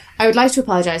 I'm sorry. I would like to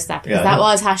apologise for that because that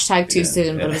was hashtag too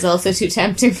soon, but it was also too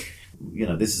tempting.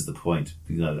 This is the point.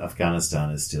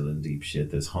 Afghanistan is still in deep shit.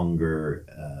 There's hunger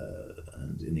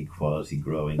and inequality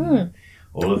growing.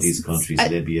 All of these countries,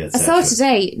 Libya, etc. I saw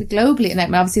today, globally, and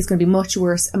obviously it's going to be much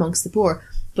worse amongst the poor,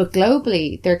 but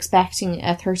globally they're expecting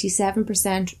a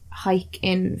 37% hike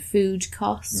in food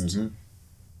cost. Mm-hmm.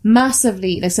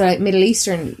 Massively. Middle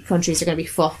Eastern countries are going to be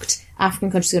fucked. African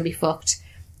countries are going to be fucked.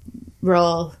 We're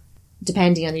all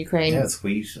depending on Ukraine. Yeah, it's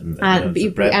wheat and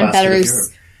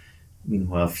Belarus.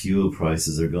 Meanwhile, fuel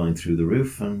prices are going through the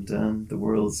roof and the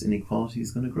world's inequality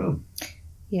is going to grow.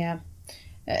 Yeah.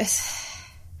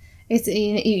 It's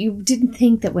you didn't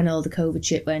think that when all the COVID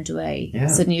shit went away,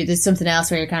 suddenly there's something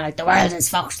else where you're kind of like, the world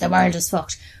is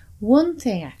fucked. One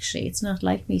thing, actually, it's not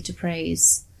like me to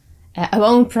praise I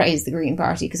won't praise the Green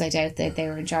Party because I doubt that they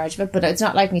were in charge of it, but it's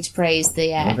not like me to praise the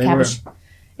cabbage.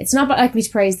 It's not like me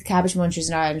to praise the cabbage munchers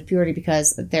in Ireland purely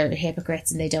because they're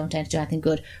hypocrites and they don't tend to do anything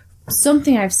good.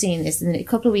 Something I've seen is in a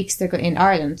couple of weeks in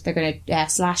Ireland they're going to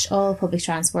slash all public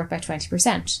transport by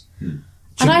 20%. And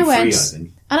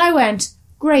I went,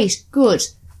 great, good,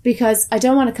 because I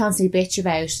don't want to constantly bitch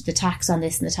about the tax on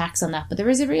this and the tax on that, but there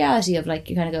is a reality of like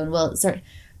you're kind of going, well,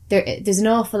 there's an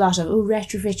awful lot of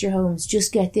retrofit your homes,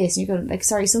 just get this, and you're going like,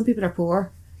 sorry, some people are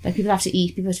poor. Like, people have to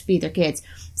eat, people have to feed their kids.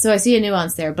 So I see a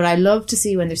nuance there, but I love to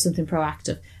see when there's something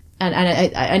proactive. And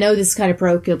I know this is kind of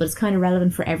parochial, but it's kind of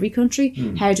relevant for every country.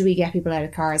 How do we get people out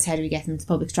of cars? How do we get them to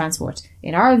public transport?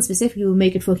 In Ireland specifically, we'll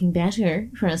make it fucking better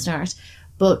for a start.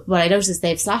 But what I noticed is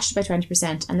they've slashed it by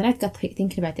 20%. And then I got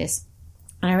thinking about this.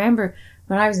 And I remember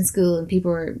when I was in school and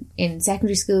people were in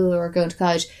secondary school or going to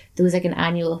college, there was like an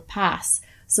annual pass.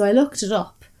 So I looked it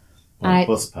up.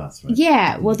 Bus pass, right?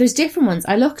 Yeah, well, there's different ones.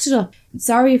 I looked it up.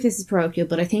 Sorry if this is parochial,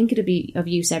 but I think it'll be of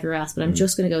use everywhere else. But I'm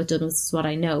just going to go with Dublin. This is what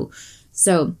I know.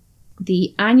 So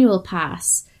the annual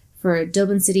pass for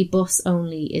Dublin City bus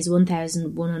only is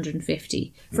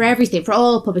 1,150. For everything, for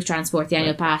all public transport, the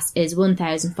annual pass is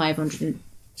 1,550.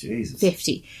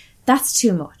 Jesus. That's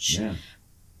too much. Yeah.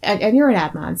 And you're an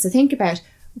ad man, so think about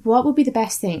what would be the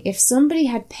best thing if somebody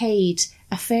had paid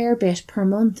a fair bit per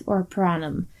month or per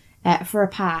annum for a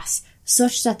pass,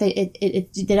 such that they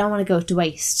don't want to go to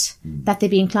waste, that they'd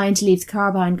be inclined to leave the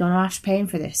car behind going, I'm after paying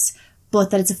for this,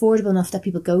 but that it's affordable enough that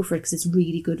people go for it because it's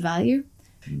really good value.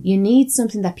 You need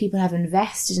something that people have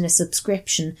invested in a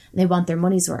subscription and they want their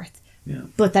money's worth,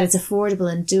 but that it's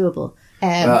affordable and doable.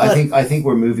 I think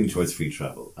we're moving towards free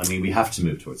travel. I mean, we have to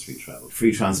move towards free travel.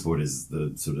 Free transport is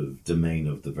the sort of domain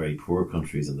of the very poor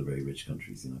countries and the very rich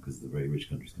countries, because the very rich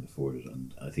countries can afford it,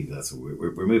 and I think that's what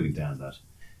we're moving down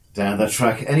that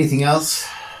track. Anything else?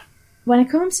 When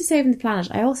it comes to saving the planet,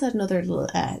 I also had another little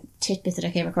tidbit that I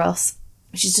came across,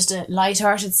 which is just a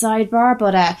light-hearted sidebar,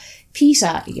 but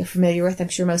PETA, you're familiar with, I'm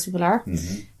sure most people are.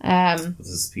 What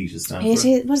does PETA stand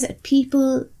for? What is it?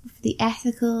 People for the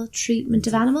Ethical Treatment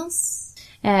of Animals.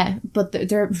 But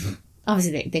they're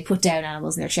obviously they put down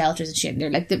animals in their shelters and shit. And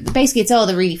they're like, basically it's all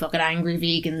the really fucking angry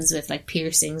vegans with like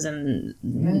piercings and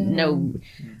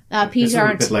PETA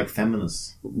aren't a bit like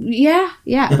feminists. Yeah,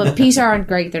 but PETA aren't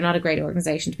great. They're not a great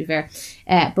organisation, to be fair.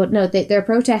 But no, their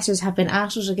protesters have been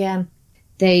at it again.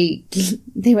 They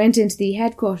went into the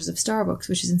headquarters of Starbucks,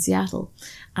 which is in Seattle,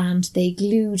 and they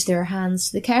glued their hands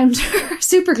to the counter,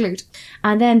 super glued.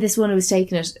 And then this one who was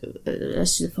taking it,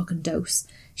 to the fucking dose.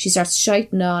 She starts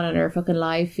shouting on her fucking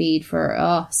live feed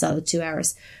for, solid 2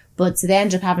 hours. But so they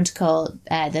ended up having to call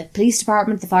the police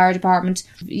department, the fire department.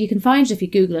 You can find it if you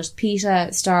Google it, PETA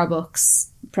Starbucks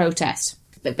protest.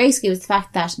 But basically it was the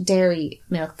fact that dairy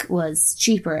milk was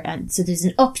cheaper, and so there's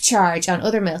an upcharge on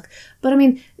other milk. But I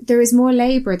mean, there is more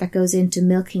labour that goes into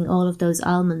milking all of those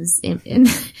almonds in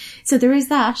so there is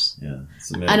that. Yeah.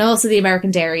 And also the American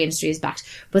dairy industry is backed.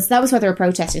 But that was what they were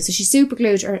protesting. So she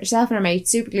superglued herself and her mate,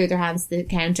 superglued their hands to the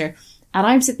counter. And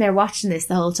I'm sitting there watching this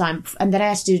the whole time, and then I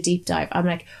had to do a deep dive. I'm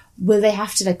like, will they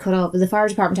have to cut off, will the fire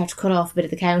department have to cut off a bit of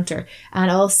the counter?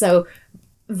 And also,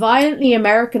 violently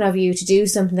American of you to do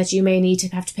something that you may need to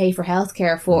have to pay for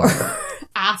healthcare for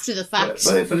after the fact.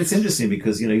 But it's interesting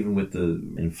because, even with the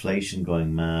inflation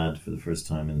going mad for the first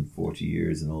time in 40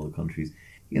 years in all the countries,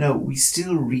 we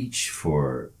still reach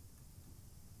for,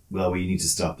 we need to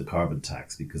stop the carbon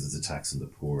tax because it's a tax on the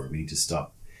poor. We need to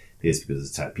stop this because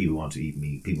it's people want to eat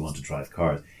meat, people want to drive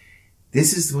cars.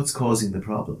 This is what's causing the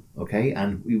problem, okay?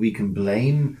 And we can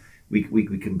blame... We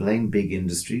can blame big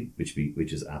industry,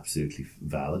 which is absolutely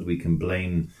valid. We can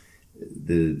blame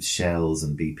the Shells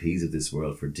and BPs of this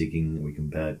world for digging. We can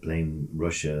blame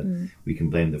Russia. We can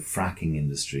blame the fracking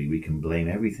industry. We can blame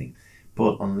everything.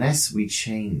 But unless we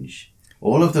change,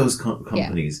 all of those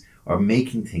companies are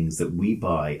making things that we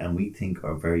buy and we think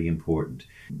are very important.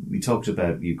 We talked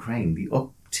about Ukraine. The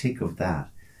uptick of that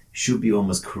should be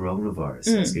almost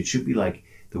coronavirus. It should be like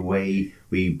the way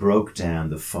we broke down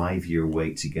the 5-year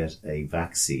wait to get a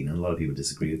vaccine. And a lot of people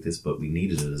disagree with this, but we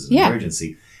needed it as an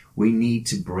emergency. We need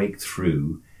to break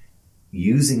through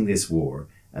using this war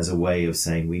as a way of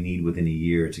saying we need within a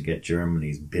year to get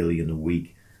Germany's billion a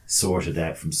week sorted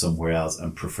out from somewhere else,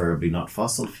 and preferably not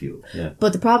fossil fuel. Yeah.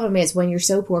 But the problem is when you're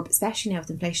so poor, especially now with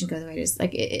inflation going the way it is,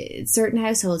 like certain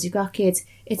households, you've got kids,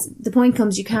 the point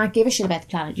comes you can't give a shit about the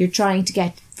planet. You're trying to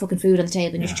get fucking food on the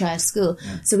table in your child's school.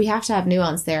 So we have to have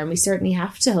nuance there, and we certainly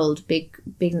have to hold big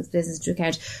business to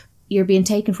account. You're being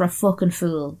taken for a fucking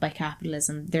fool by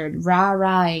capitalism. They're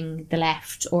rah-rahing the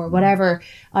left or whatever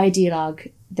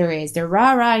ideologue there is. They're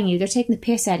rah-rahing you. They're taking the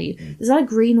piss out of you. There's a lot of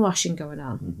greenwashing going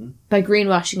on. By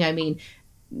greenwashing, I mean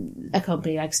a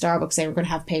company like Starbucks saying we're going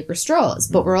to have paper straws,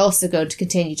 but we're also going to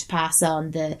continue to pass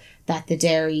on that the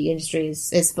dairy industry is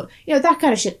that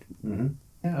kind of shit.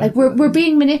 Like we're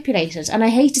being manipulated, and I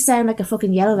hate to sound like a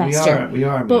fucking yellow vester. We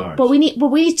are. But we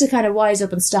need to kind of wise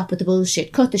up and stop with the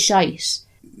bullshit. Cut the shite.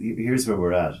 Here's where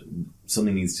we're at.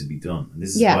 Something needs to be done. And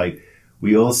this is why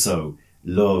we also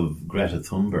love Greta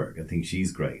Thunberg. I think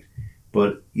she's great.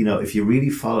 But, if you really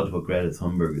followed what Greta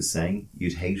Thunberg is saying,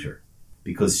 you'd hate her.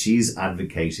 Because she's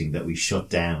advocating that we shut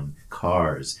down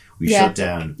cars. We shut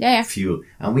down fuel.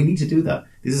 And we need to do that.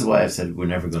 This is why I've said we're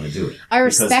never going to do it. I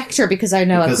respect her because I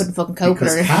know I couldn't fucking cope with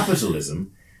her. Because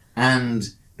capitalism and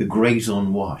the great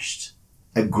unwashed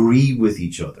agree with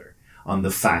each other on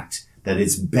the fact that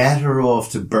it's better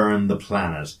off to burn the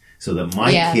planet so that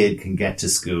my kid can get to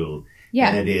school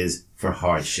than it is for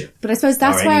hardship. But I suppose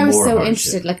that's why I was so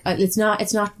interested. Like, it's not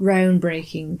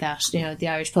groundbreaking that the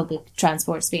Irish public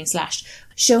transport is being slashed.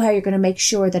 Show how you're going to make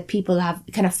sure that people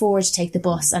can afford to take the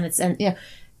bus, and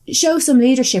show some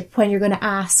leadership when you're going to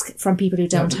ask from people who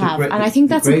don't have. And I think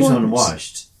that's important. The great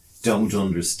unwashed don't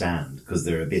understand, because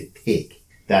they're a bit thick,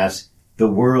 that the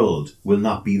world will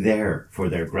not be there for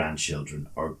their grandchildren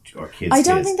or kids. I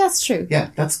don't think that's true. Yeah,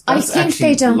 that's I think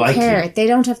they don't likely. care. They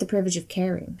don't have the privilege of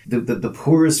caring. The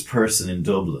poorest person in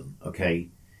Dublin,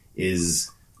 is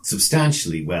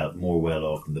substantially more well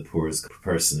off than the poorest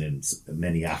person in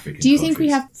many African countries. Do you think we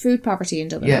have food poverty in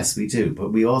Dublin? Yes, we do.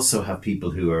 But we also have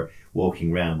people who are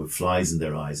walking around with flies in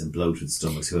their eyes and bloated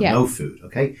stomachs who have no food.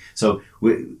 Okay, so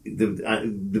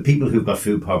the people who've got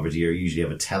food poverty usually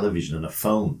have a television and a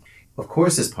phone. Of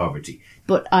course, there's poverty.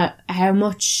 But how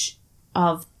much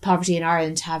of poverty in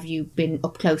Ireland have you been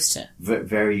up close to?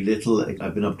 Very little.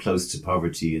 I've been up close to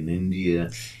poverty in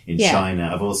India, in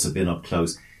China. I've also been up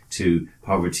close to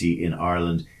poverty in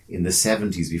Ireland in the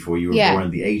 70s before you were born,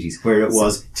 in the 80s, where it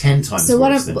was 10 times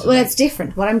worse than today. Well, it's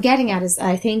different. What I'm getting at is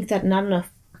I think that not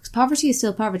enough... Poverty is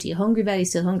still poverty. A hungry belly is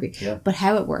still hungry. Yeah. But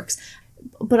how it works...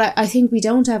 But I think we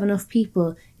don't have enough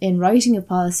people in writing of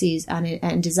policies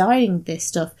and designing this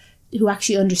stuff who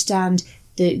actually understand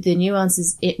the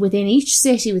nuances within each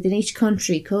city, within each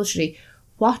country, culturally.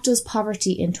 What does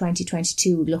poverty in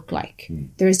 2022 look like?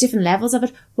 There's different levels of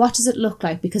it. What does it look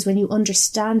like? Because when you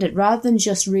understand it, rather than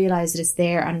just realise that it's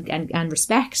there and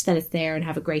respect that it's there and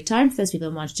have a great time for those people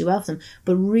and want to do well for them,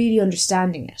 but really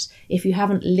understanding it. If you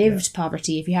haven't lived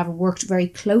poverty, if you haven't worked very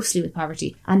closely with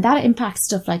poverty, and that impacts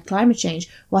stuff like climate change,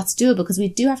 what's doable? Because we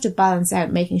do have to balance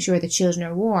out making sure that children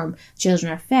are warm,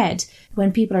 children are fed.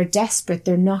 When people are desperate,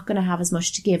 they're not going to have as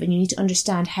much to give, and you need to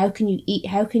understand how can you eat,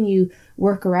 how can you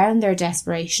work around their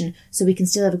desperation so we can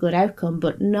still have a good outcome.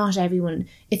 But not everyone,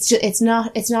 it's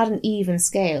not an even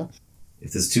scale.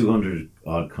 If there's 200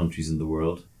 odd countries in the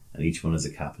world and each one is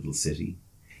a capital city,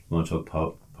 you want to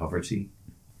talk poverty?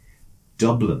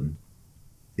 Dublin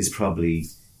is probably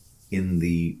in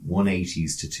the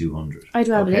 180s to 200. I'd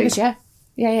well believe it,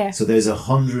 yeah. So there's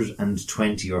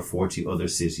 120 or 40 other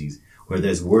cities where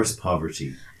there's worse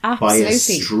poverty by a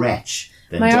stretch.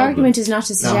 My argument is not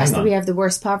to suggest that we have the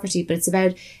worst poverty, but it's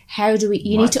about how do we...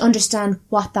 You need to understand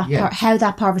what how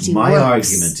that poverty works. My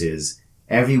argument is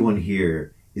everyone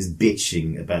here is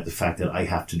bitching about the fact that I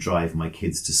have to drive my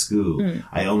kids to school.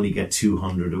 I only get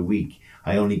 200 a week.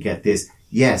 I only get this.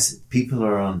 Yes, people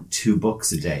are on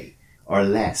 $2 a day or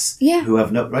less who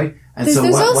have no... Right? And there's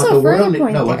also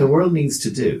what the world needs to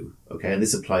do, okay, and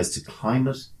this applies to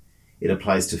climate, it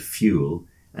applies to fuel...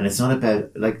 And it's not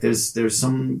about, like, there's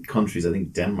some countries, I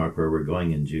think Denmark, where we're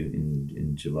going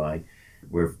in July,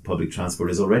 where public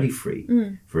transport is already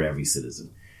free for every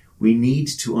citizen. We need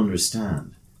to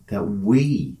understand that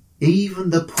even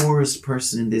the poorest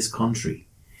person in this country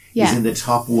is in the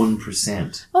top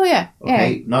 1%. Oh, yeah.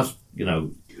 Okay? Yeah. Not,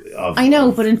 I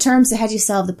know, but in terms of how do you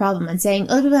solve the problem, and saying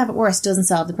other people have it worse doesn't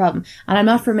solve the problem. And I'm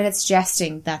not for a minute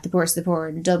suggesting that the poorest of the poor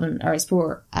in Dublin are as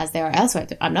poor as they are elsewhere.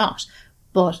 I'm not.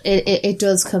 But it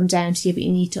does come down to you, but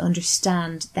you need to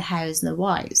understand the hows and the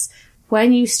whys.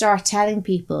 When you start telling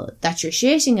people that you're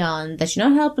shitting on, that you're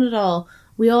not helping at all,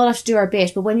 we all have to do our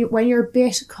bit. But when your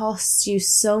bit costs you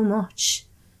so much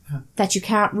that you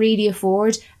can't really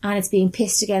afford and it's being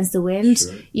pissed against the wind,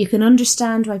 you can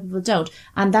understand why people don't.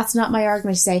 And that's not my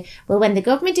argument to say, well, when the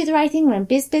government do the right thing, when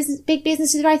big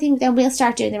business do the right thing, then we'll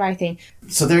start doing the right thing.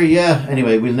 So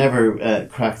anyway, we'll never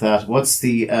crack that. What's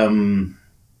the...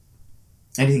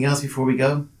 Anything else before we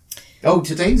go? Oh,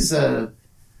 today's... No,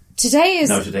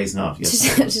 today's not.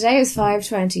 Yes, today is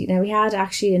 5:20. Now, we had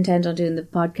actually intended on doing the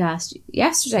podcast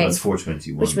yesterday. That's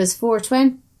 4:21. Which was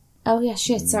 4:20. Oh, yeah,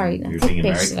 shit, sorry. No, You're thick being bitch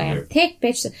American today. here. Thick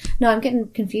bitch. No, I'm getting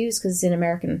confused because it's in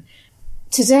American.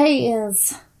 Today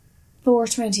is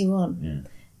 4/21.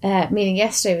 Yeah. Meaning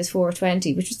yesterday was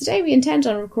 4/20, which was the day we intend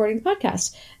on recording the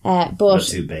podcast. But Not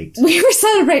too baked. we were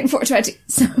celebrating 4/20,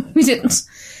 so we didn't.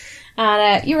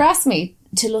 And you were asking me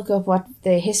to look up what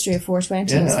the history of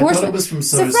 4/20 Yeah, is. I thought it was from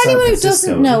So sort of for anyone San who Francisco,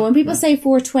 doesn't know, when wasn't it? people say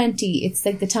 4/20, it's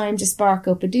like the time to spark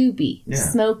up a doobie, Yeah.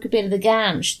 smoke a bit of the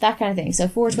ganj, that kind of thing. So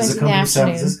Does 4/20 it in the come from San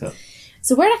afternoon. Francisco?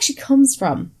 So where it actually comes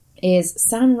from is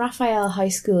San Rafael High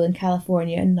School in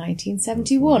California in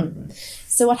 1971.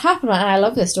 So what happened, and I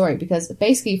love this story because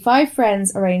basically 5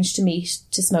 friends arranged to meet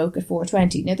to smoke at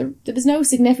 4:20. Now there was no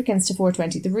significance to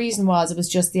 4:20. The reason was it was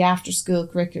just the after school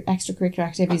extracurricular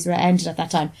activities were ended at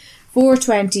that time.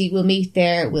 4:20, we'll meet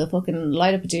there, we'll fucking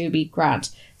light up a doobie,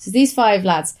 grant. So these 5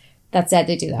 lads that said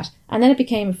they do that. And then it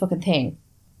became a fucking thing.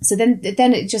 So then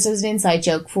it was an inside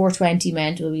joke. 4:20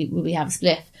 meant will we have a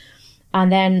spliff. And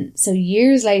then, so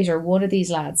years later, one of these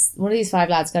 5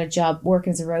 lads got a job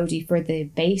working as a roadie for the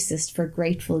bassist for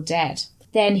Grateful Dead.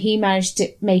 Then he managed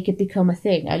to make it become a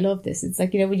thing. I love this. It's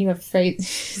like, when you have a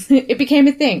phrase, it became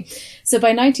a thing. So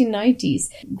by 1990s,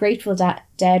 Grateful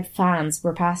Dead fans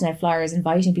were passing out flyers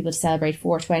inviting people to celebrate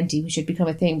 4:20, which had become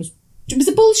a thing, it was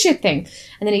a bullshit thing.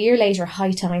 And then a year later,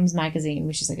 High Times magazine,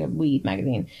 which is like a weed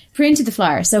magazine, printed the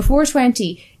flyer. So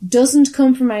 4:20 doesn't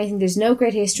come from anything. There's no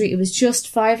great history. It was just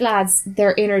 5 lads,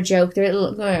 their inner joke, their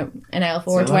little NL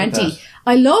 420.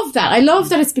 I love that. I love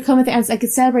that it's become a thing. It's like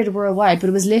it's celebrated worldwide, but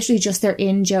it was literally just their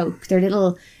in joke, their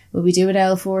little, will we do it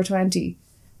L 420?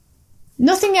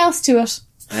 Nothing else to it.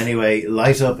 Anyway,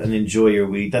 light up and enjoy your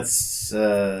weed. That's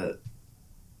a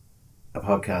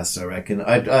podcast, I reckon.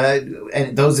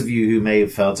 And those of you who may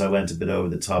have felt I went a bit over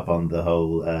the top on the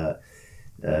whole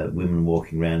women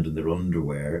walking around in their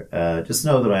underwear, just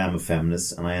know that I am a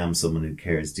feminist and I am someone who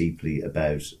cares deeply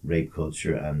about rape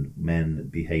culture and men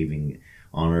behaving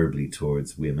honourably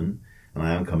towards women. And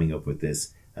I am coming up with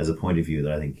this as a point of view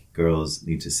that I think girls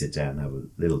need to sit down and have a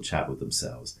little chat with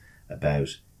themselves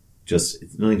about.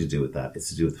 It's nothing to do with that. It's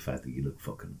to do with the fact that you look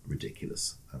fucking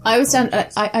ridiculous. I would stand.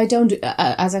 I don't.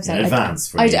 As I've said, in advance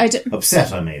for any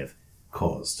upset I may have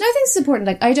caused. No, I think it's important.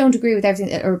 Like, I don't agree with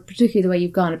everything, or particularly the way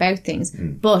you've gone about things.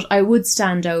 But I would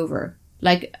stand over.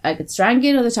 Like, I could strangle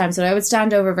you other times, but I would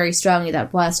stand over very strongly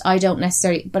that whilst I don't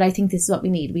necessarily, but I think this is what we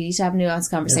need. We need to have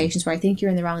nuanced conversations where I think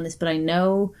you're in the wrong in this, but I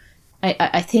know.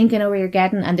 I think I know where you're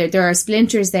getting, and there are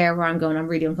splinters there where I'm going. I'm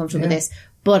really uncomfortable with this,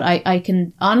 but I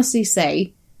can honestly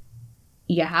say.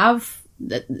 You have,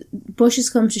 push has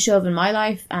come to shove in my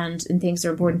life and in things that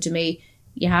are important to me,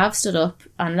 you have stood up,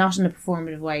 and not in a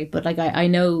performative way, but like I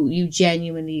know you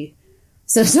genuinely,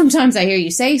 so sometimes I hear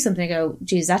you say something, I go,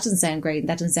 geez, that doesn't sound great, and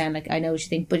that doesn't sound like I know what you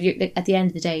think, but at the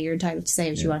end of the day, you're entitled to say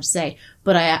what you want to say,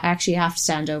 but I actually have to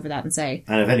stand over that and say.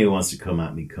 And if anyone wants to come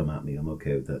at me, I'm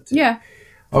okay with that too. Yeah.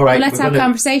 All right. But let's have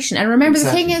conversation. And remember,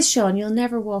 the thing is, Sean, you'll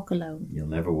never walk alone. You'll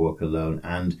never walk alone.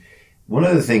 And one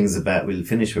of the things we'll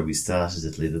finish where we started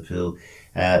at Liverpool.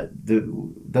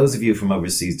 Those of you from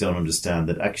overseas don't understand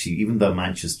that actually, even though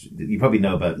Manchester, you probably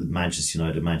know about Manchester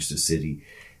United, Manchester City,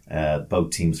 both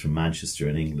teams from Manchester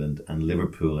in England, and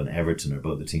Liverpool and Everton are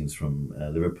both the teams from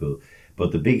Liverpool.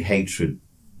 But the big hatred,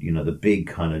 the big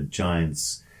kind of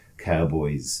Giants,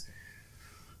 Cowboys,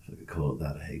 if I could call it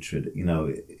that, a hatred,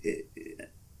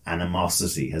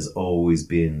 animosity has always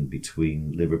been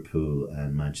between Liverpool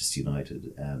and Manchester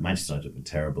United. Manchester United have been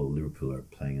terrible. Liverpool are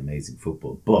playing amazing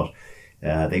football. But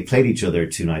they played each other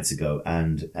 2 nights ago,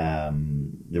 and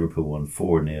Liverpool won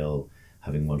 4-0,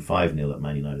 having won 5-0 at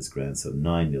Man United's ground, so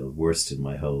 9-0, worst in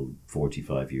my whole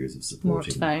 45 years of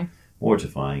supporting.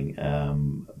 Mortifying.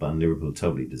 But Liverpool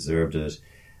totally deserved it.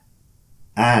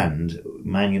 And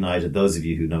Man United, those of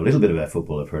you who know a little bit about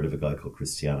football have heard of a guy called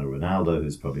Cristiano Ronaldo,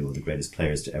 who's probably one of the greatest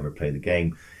players to ever play the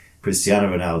game.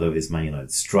 Cristiano Ronaldo is Man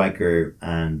United's striker,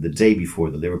 and the day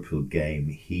before the Liverpool game,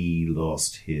 he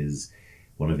lost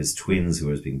one of his twins who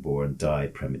was being born,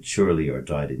 died prematurely or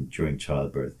died during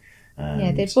childbirth.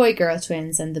 And they're boy-girl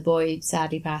twins, and the boy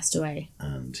sadly passed away.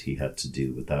 And he had to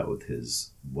deal with that with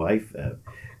his wife.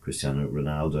 Cristiano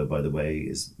Ronaldo, by the way,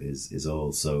 is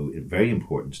also very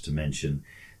important to mention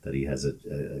that he has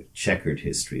a checkered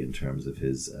history in terms of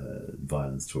his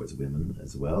violence towards women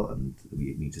as well, and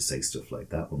we need to say stuff like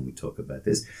that when we talk about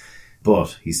this.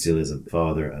 But he still is a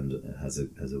father and has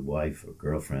a wife or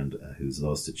girlfriend who's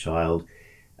lost a child.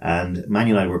 And Man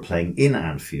United were playing in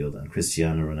Anfield, and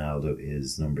Cristiano Ronaldo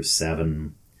is number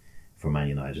 7 for Man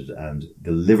United, and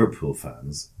the Liverpool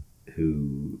fans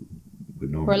who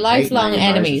we're lifelong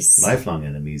enemies.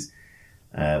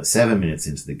 7 minutes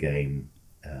into the game,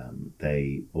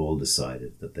 they all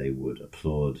decided that they would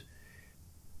applaud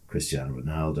Cristiano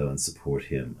Ronaldo and support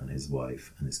him and his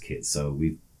wife and his kids. So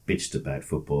we've bitched about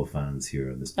football fans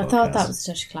here on this podcast. I thought that was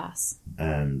such class.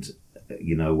 And,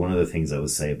 one of the things I would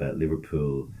say about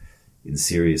Liverpool in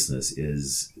seriousness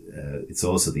is it's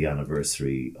also the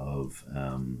anniversary of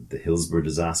the Hillsborough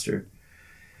disaster,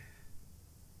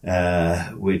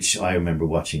 which I remember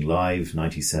watching live.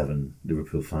 97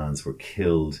 Liverpool fans were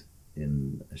killed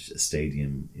in a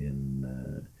stadium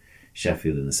in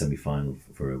Sheffield in the semi-final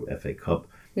for a FA Cup.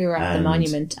 We were at the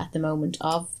monument at the moment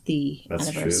of the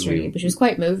anniversary, which was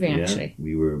quite moving, actually.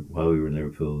 While we were in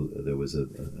Liverpool, there was a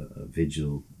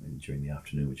vigil during the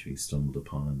afternoon, which we stumbled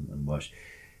upon and watched.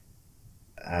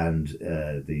 And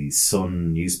the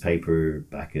Sun newspaper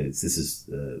this is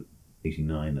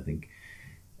 89, I think.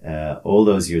 All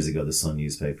those years ago, the Sun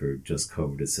newspaper just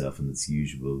covered itself in its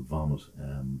usual vomit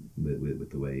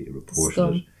with the way it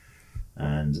reported it.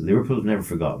 And Liverpool have never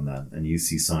forgotten that. And you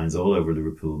see signs all over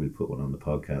Liverpool. We put one on the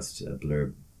podcast,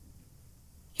 blurb.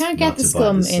 Can't get the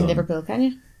scum in Liverpool, can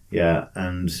you? Yeah,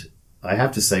 and I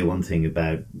have to say one thing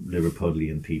about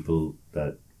Liverpudlian people,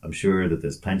 that I'm sure that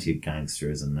there's plenty of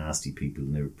gangsters and nasty people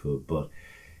in Liverpool, but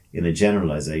in a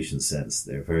generalisation sense,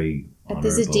 they're very honourable,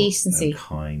 there's a decency, and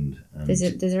kind. And there's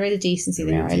a real decency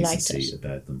there. I liked it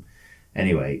about them.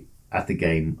 Anyway, at the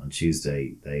game on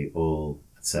Tuesday, they all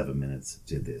at 7 minutes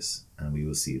did this, and we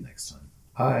will see you next time.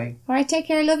 Bye. All right, take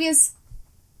care. Love yous.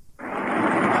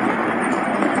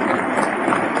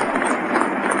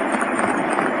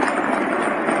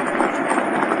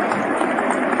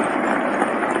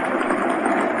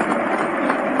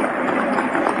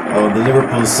 Oh, the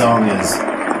Liverpool song is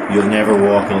 "You'll Never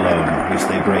Walk Alone," which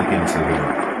they break into here.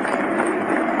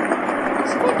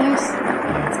 It's quite nice.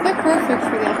 Yeah. It's quite perfect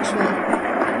for the actual.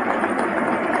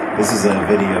 This is a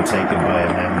video taken by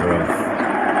a member of.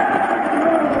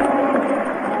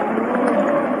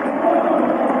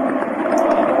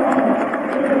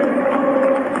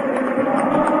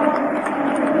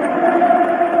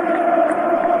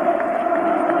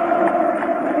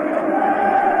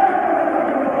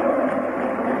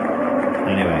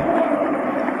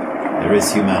 There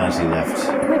is humanity left.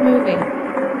 Quite moving.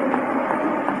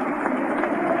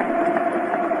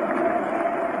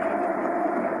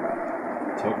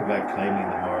 Talk about claiming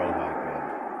the